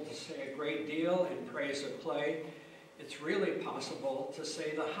possible to say a great deal in praise of play, it's really possible to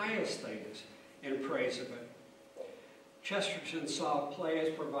say the highest things in praise of it." Chesterton saw play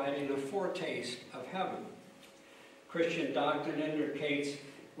as providing a foretaste of heaven. Christian doctrine indicates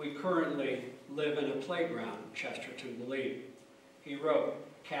we currently live in a playground, Chesterton believed. He wrote,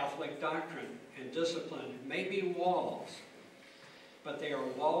 "Catholic doctrine and discipline may be walls, but they are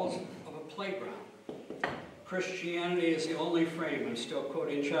walls of a playground. Christianity is the only frame," I'm still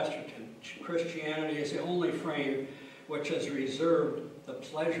quoting Chesterton, "Christianity is the only frame which has reserved the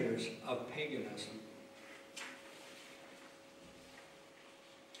pleasures of paganism."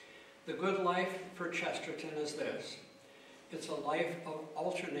 The good life for Chesterton is this. It's a life of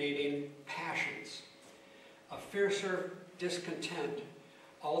alternating passions, a fiercer discontent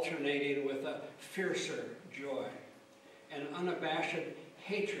alternating with a fiercer joy, an unabashed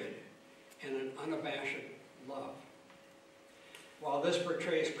hatred and an unabashed love. While this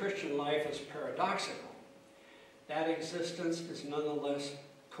portrays Christian life as paradoxical, that existence is nonetheless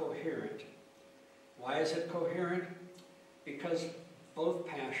coherent. Why is it coherent? Because both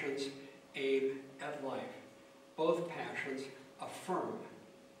passions aim at life. Both passions affirm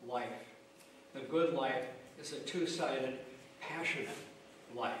life. The good life is a two-sided, passionate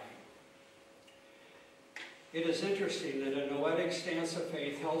life. It is interesting that a noetic stance of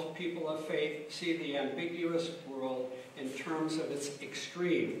faith helps people of faith see the ambiguous world in terms of its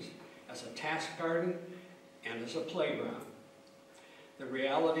extremes, as a task garden and as a playground. The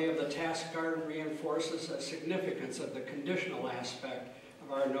reality of the task garden reinforces the significance of the conditional aspect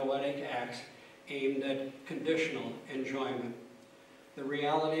of our noetic acts aimed at conditional enjoyment. The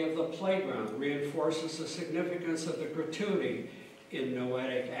reality of the playground reinforces the significance of the gratuity in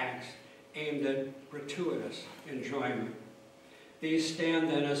noetic acts aimed at gratuitous enjoyment. These stand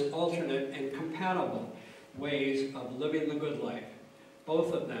then as alternate and compatible ways of living the good life,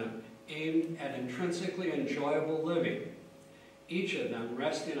 both of them aimed at intrinsically enjoyable living, each of them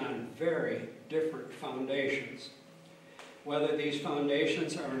resting on very different foundations. Whether these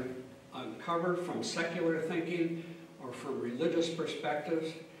foundations are uncovered from secular thinking or from religious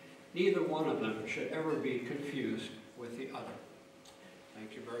perspectives, neither one of them should ever be confused with the other.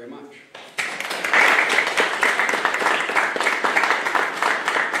 Thank you very much.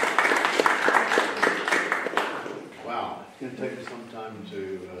 Wow, it's going to take me some time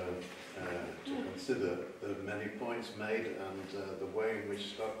to consider the many points made and the way in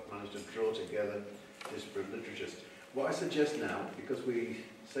which Scott managed to draw together disparate literatures. What I suggest now, because we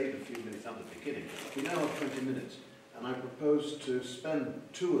saved a few minutes at the beginning, we now have 20 minutes, and I propose to spend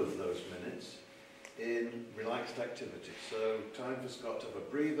 2 of those minutes in relaxed activity. So time for Scott to have a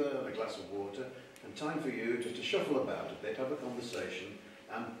breather and a glass of water, and time for you just to shuffle about a bit, have a conversation,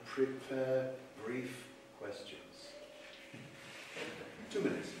 and prepare brief questions. 2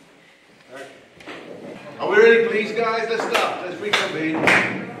 minutes. Okay. Are we ready, please, guys? Let's start. Let's reconvene.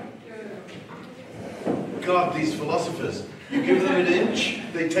 God, these philosophers. You give them an inch,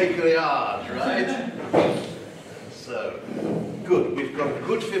 they take a yard, right? So, good. We've got a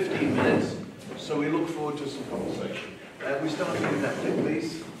good 15 minutes, so we look forward to some conversation. We start with Natalie,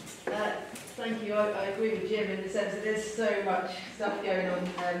 please. Thank you. I agree with Jim in the sense that there's so much stuff going on.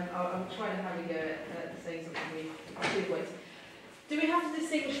 I'm trying to have a go at saying something with 2 points. Do we have to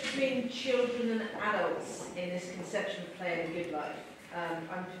distinguish between children and adults in this conception of play and good life?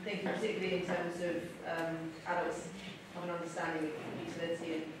 I'm thinking particularly in terms of adults have an understanding of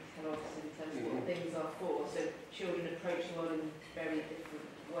utility and kind of in terms of what things are for. So children approach the world in very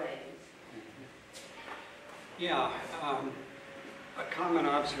different ways. Yeah, a common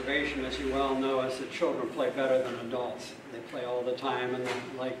observation, as you well know, is that children play better than adults. They play all the time, and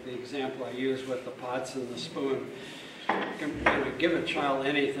like the example I used with the pots and the spoon, you can give a child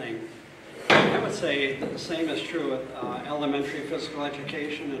anything. I would say the same is true with elementary physical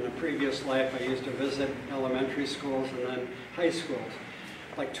education. In a previous life, I used to visit elementary schools and then high schools,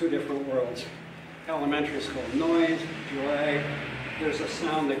 like 2 different worlds. Elementary school, noise, joy, there's a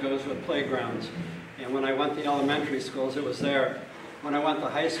sound that goes with playgrounds. And when I went to elementary schools, it was there. When I went to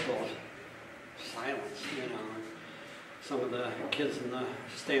high school, silence, you know. Some of the kids in the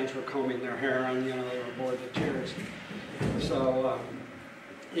stands were combing their hair and, you know, they were bored to tears. So,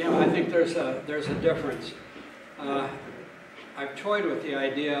 yeah, I think there's a difference. I've toyed with the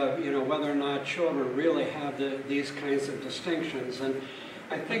idea of, you know, whether or not children really have these kinds of distinctions, and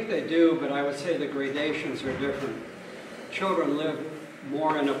I think they do, but I would say the gradations are different. Children live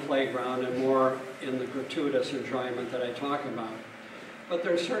more in a playground and more in the gratuitous enjoyment that I talk about. But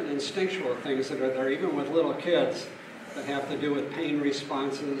there are certain instinctual things that are there, even with little kids, that have to do with pain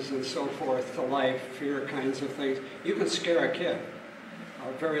responses and so forth to life, fear kinds of things. You can scare a kid,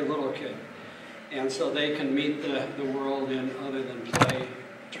 a very little kid, and so they can meet the world in other than play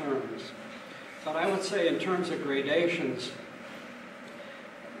terms. But I would say in terms of gradations,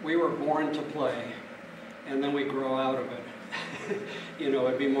 we were born to play, and then we grow out of it. You know,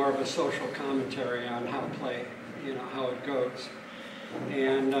 it'd be more of a social commentary on how play, you know, how it goes.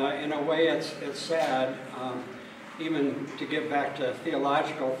 And in a way, it's sad. Even to get back to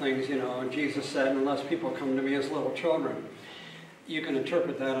theological things, you know, Jesus said, unless people come to me as little children. You can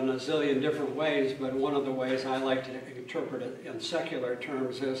interpret that in a zillion different ways, but one of the ways I like to interpret it in secular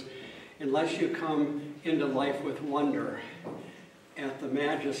terms is, unless you come into life with wonder at the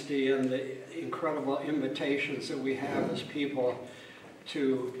majesty and the incredible invitations that we have as people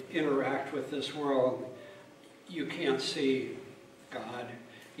to interact with this world, you can't see God.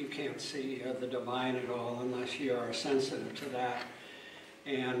 You can't see the divine at all unless you are sensitive to that.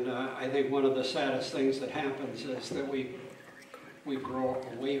 And I think one of the saddest things that happens is that we we grow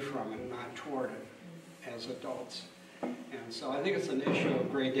away from it, not toward it as adults. And so I think it's an issue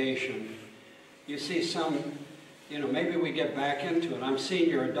of gradation. You see some, you know, maybe we get back into it. I'm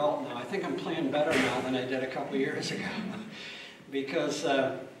senior adult now. I think I'm playing better now than I did a couple years ago because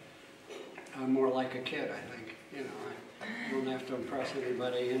I'm more like a kid, I think. You know, I don't have to impress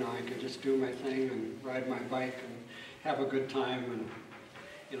anybody. You know, I can just do my thing and ride my bike and have a good time, and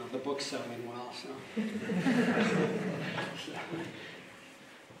you know, the book's selling well, so.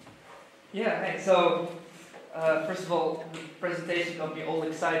 Yeah, hey, so first of all, the presentation got me all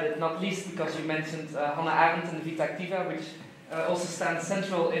excited, not least because you mentioned Hannah Arendt and the Vita Activa, which also stands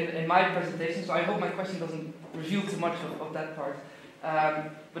central in my presentation, so I hope my question doesn't reveal too much of that part.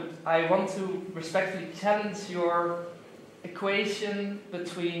 But I want to respectfully challenge your equation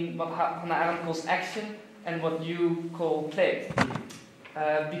between what Hannah Arendt calls action and what you call play.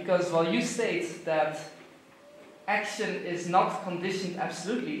 Because while you state that action is not conditioned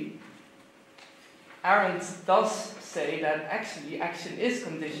absolutely, Arendt does say that actually action is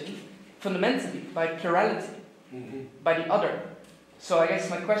conditioned fundamentally by plurality, by the other. So I guess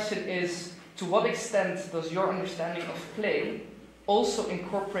my question is, to what extent does your understanding of play also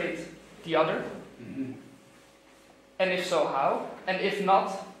incorporate the other? And if so, how? And if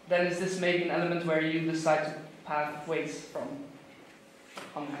not, then is this maybe an element where you decide to path ways from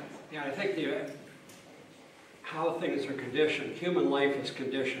that? Yeah, I think how things are conditioned. Human life is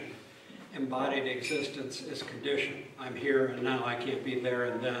conditioned. Embodied existence is conditioned. I'm here and now, I can't be there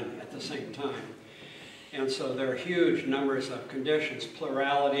and then at the same time. And so there are huge numbers of conditions.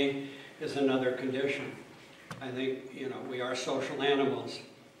 Plurality is another condition. I think, you know, we are social animals.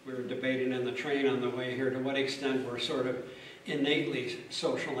 We were debating in the train on the way here to what extent we're sort of innately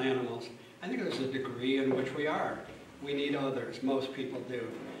social animals. I think there's a degree in which we are. We need others, most people do.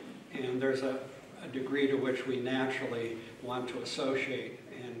 And there's a degree to which we naturally want to associate,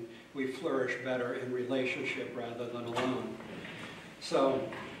 and we flourish better in relationship rather than alone. So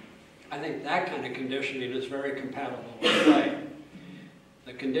I think that kind of conditioning is very compatible with play.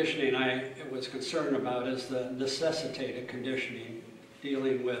 The conditioning I was concerned about is the necessitated conditioning,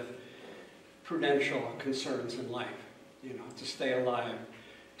 dealing with prudential concerns in life, you know, to stay alive,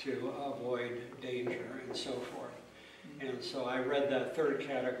 to avoid danger, and so forth. And so I read that third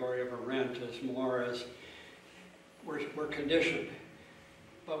category of Arendt as more as we're conditioned,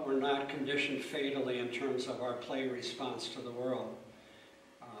 but we're not conditioned fatally in terms of our play response to the world.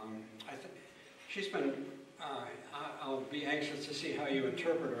 She's been, I'll be anxious to see how you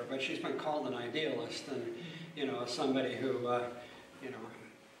interpret her, but she's been called an idealist and, you know, somebody who, you know,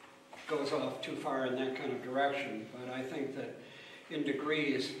 goes off too far in that kind of direction. But I think that in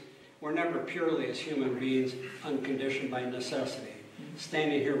degrees, we're never purely as human beings unconditioned by necessity.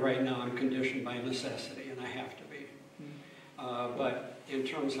 Standing here right now, I'm conditioned by necessity, and I have to be. But in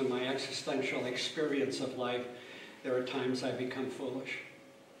terms of my existential experience of life, there are times I become foolish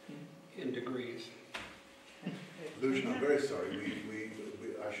in degrees. Lucian, I'm very sorry.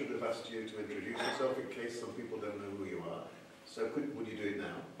 I should have asked you to introduce yourself in case some people don't know who you are. So would you do it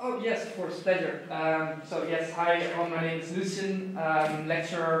now? Oh yes, of course, pleasure. So yes, hi everyone, my name is Lucian,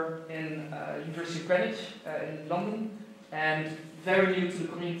 lecturer in University of Greenwich in London, and very new to the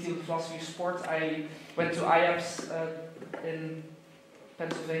community of philosophy of sport. I went to IAPS in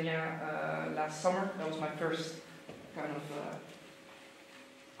Pennsylvania last summer. That was my first kind of,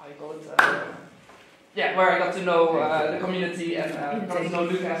 how you call it, yeah, where I got to know the community and got to know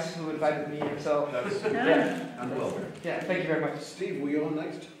Lucas, who invited me here. So, yeah. And welcome. Yeah, thank you very much. Steve, were you on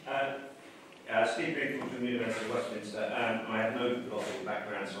next? Steve Greenfield from the University of Westminster. I have no philosophy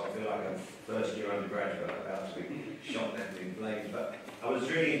background, so I feel like I'm first year undergraduate, about to be shot down in flames. But I was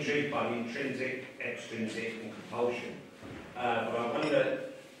really intrigued by the intrinsic, extrinsic, and compulsion. But I wonder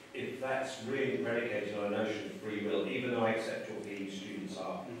if that's really predicated on a notion of free will, even though I accept what the students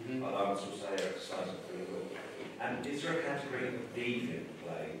are. I would sort of say exercise of free will. And is there a category of deviant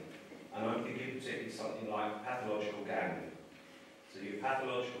play? And I'm thinking particularly something like pathological gambling. So your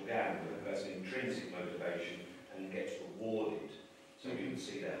pathological gambler who has an intrinsic motivation and gets rewarded. So you can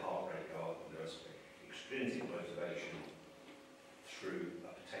see their heart rate go up, and there's extrinsic motivation through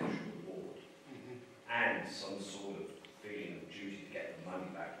a potential reward. And some sort of feeling of duty to get the money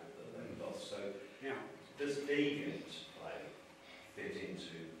back that they lost. So does deviant play fit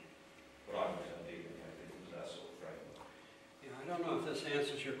into what I would term deviant play, fit into that sort of framework? Yeah, I don't know if this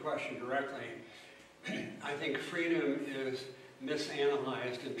answers your question directly. I think freedom is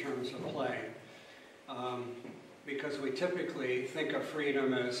misanalyzed in terms of play, because we typically think of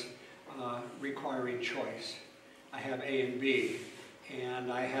freedom as requiring choice. I have A and B,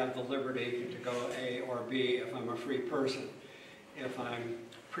 and I have the liberty to go A or B if I'm a free person. if I'm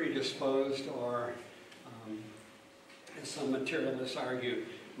predisposed or, as some materialists argue,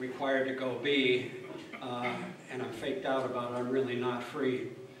 required to go B, and I'm faked out about it, I'm really not free.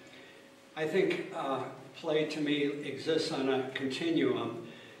 I think play to me exists on a continuum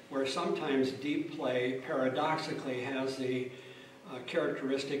where sometimes deep play paradoxically has the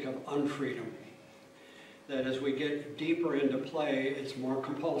characteristic of unfreedom. That as we get deeper into play, it's more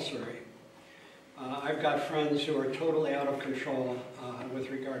compulsory. I've got friends who are totally out of control with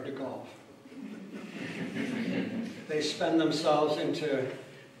regard to golf. They spend themselves into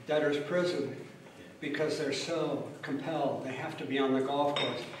debtor's prison because they're so compelled. They have to be on the golf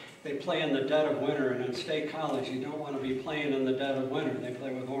course. They play in the dead of winter, and in State College, you don't want to be playing in the dead of winter. They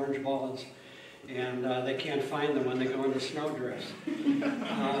play with orange balls, and they can't find them when they go into snowdrifts.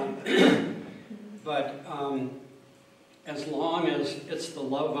 But as long as it's the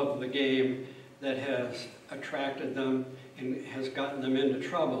love of the game that has attracted them and has gotten them into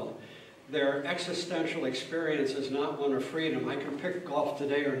trouble, their existential experience is not one of freedom. I can pick golf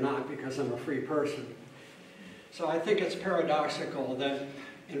today or not because I'm a free person. So I think it's paradoxical that,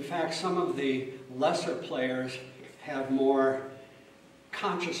 in fact, some of the lesser players have more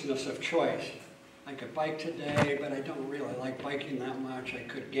consciousness of choice. I could bike today, but I don't really like biking that much. I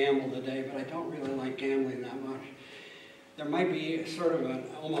could gamble today, but I don't really like gambling that much. There might be sort of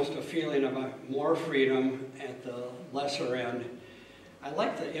almost a feeling of more freedom at the lesser end. I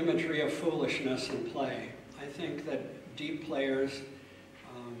like the imagery of foolishness in play. I think that deep players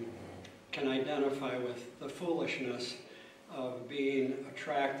can identify with the foolishness of being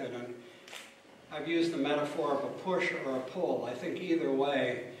attracted. And I've used the metaphor of a push or a pull. I think either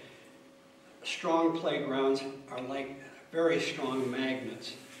way, strong playgrounds are like very strong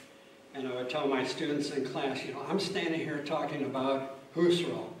magnets. And I would tell my students in class, you know, I'm standing here talking about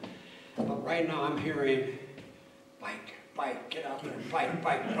Husserl, but right now I'm hearing bike, bike, get out there, bike,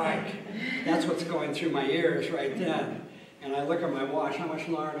 bike, bike. That's what's going through my ears right then. And I look at my watch, how much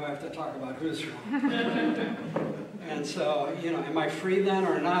longer do I have to talk about Husserl? And so, you know, am I free then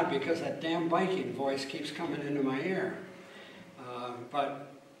or not? Because that damn biking voice keeps coming into my ear.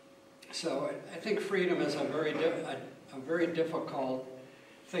 So I think freedom is a very difficult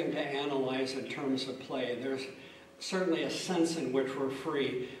thing to analyze in terms of play. There's certainly a sense in which we're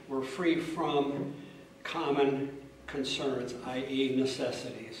free. We're free from common concerns, i.e.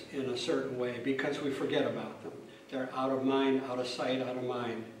 necessities, in a certain way, because we forget about them. They're out of mind, out of sight, out of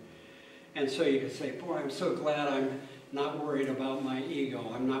mind. And so you could say, boy, I'm so glad I'm not worried about my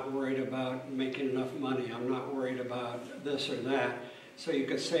ego. I'm not worried about making enough money. I'm not worried about this or that. So you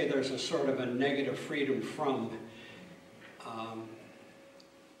could say there's a sort of a negative freedom from,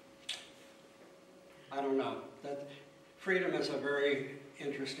 I don't know. That freedom is a very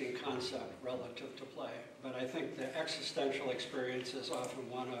interesting concept relative to play. But I think the existential experience is often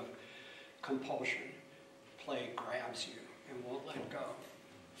one of compulsion. Play grabs you and won't let go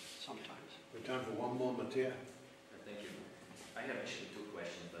sometimes. We've time for one more, Mattia. Thank you. I have actually two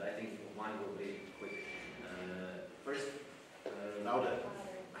questions, but I think one will be quick. First, Louder.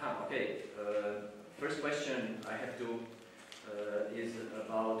 okay. First question I have is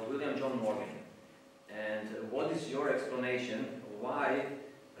about William John Morgan. And what is your explanation why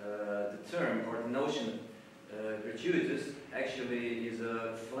the term or the notion gratuitous actually is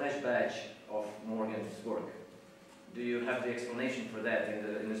a flash badge of Morgan's work? Do you have the explanation for that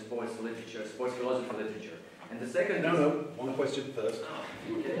in the sports literature, sports philosophy literature? And the second No, one question first.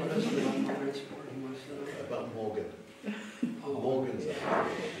 Okay. What is it About Morgan. Oh.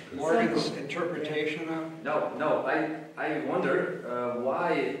 Morgan's interpretation of? No, I wonder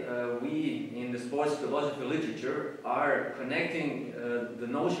why we in the sports philosophy literature are connecting the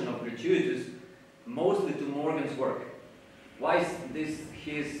notion of gratuitous mostly to Morgan's work. Why is this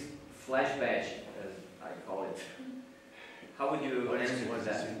his flash badge, as I call it? How would you answer to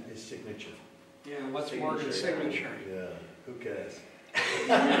that? His signature. Yeah, what's Morgan's signature? Yeah, who cares?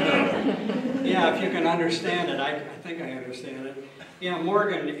 Yeah, if you can understand it, I think I understand it. Yeah,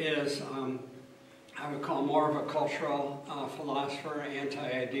 Morgan is, I would call more of a cultural philosopher,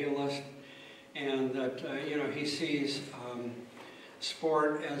 anti-idealist, and that, you know, he sees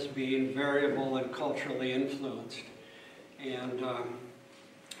sport as being variable and culturally influenced. And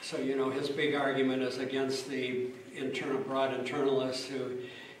so, you know, his big argument is against the broad internalists who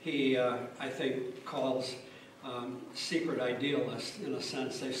he, I think, calls secret idealists, in a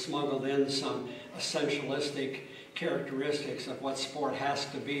sense. They've smuggled in some essentialistic characteristics of what sport has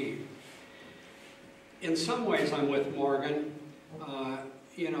to be. In some ways, I'm with Morgan.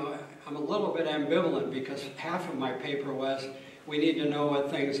 You know, I'm a little bit ambivalent because half of my paper was we need to know what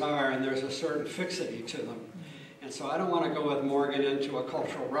things are and there's a certain fixity to them. And And so I don't want to go with Morgan into a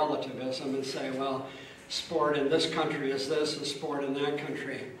cultural relativism and say, well, sport in this country is this and sport in that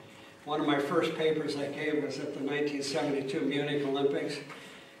country. One of my first papers I gave was at the 1972 Munich Olympics,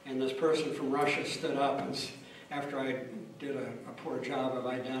 and this person from Russia stood up and, after I did a poor job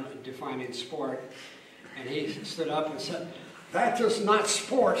of defining sport, and he stood up and said, "That is not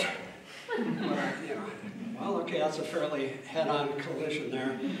sport." Well, okay, that's a fairly head-on collision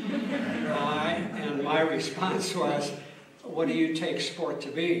there. And my response was, what do you take sport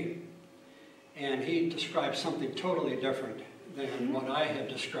to be? And he described something totally different than what I had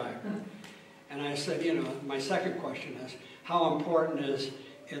described. And I said, my second question is, how important is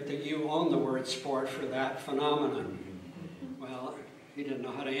it that you own the word sport for that phenomenon? Well, he didn't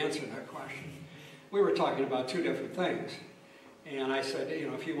know how to answer that question. We were talking about two different things. And I said,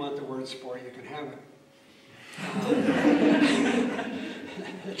 if you want the word sport, you can have it.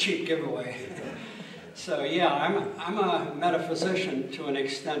 A cheap giveaway. So yeah, I'm a metaphysician to an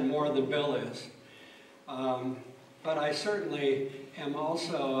extent more than Bill is. But I certainly am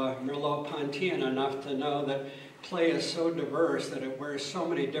also Merleau-Pontian enough to know that play is so diverse that it wears so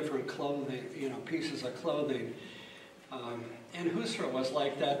many different clothing, pieces of clothing. And Husserl was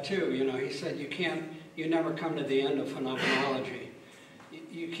like that too. He said you never come to the end of phenomenology.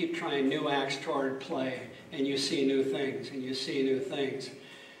 You keep trying new acts toward play, and you see new things, and you see new things.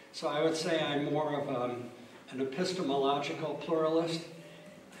 So I would say I'm more of an epistemological pluralist.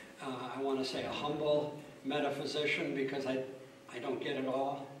 I want to say a humble metaphysician, because I don't get it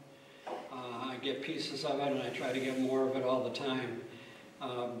all. I get pieces of it, and I try to get more of it all the time.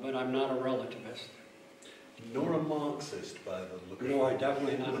 But I'm not a relativist. Nor a Marxist, by the look of it. No, I'm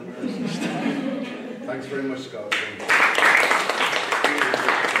definitely not a Marxist. Thanks very much, Scott.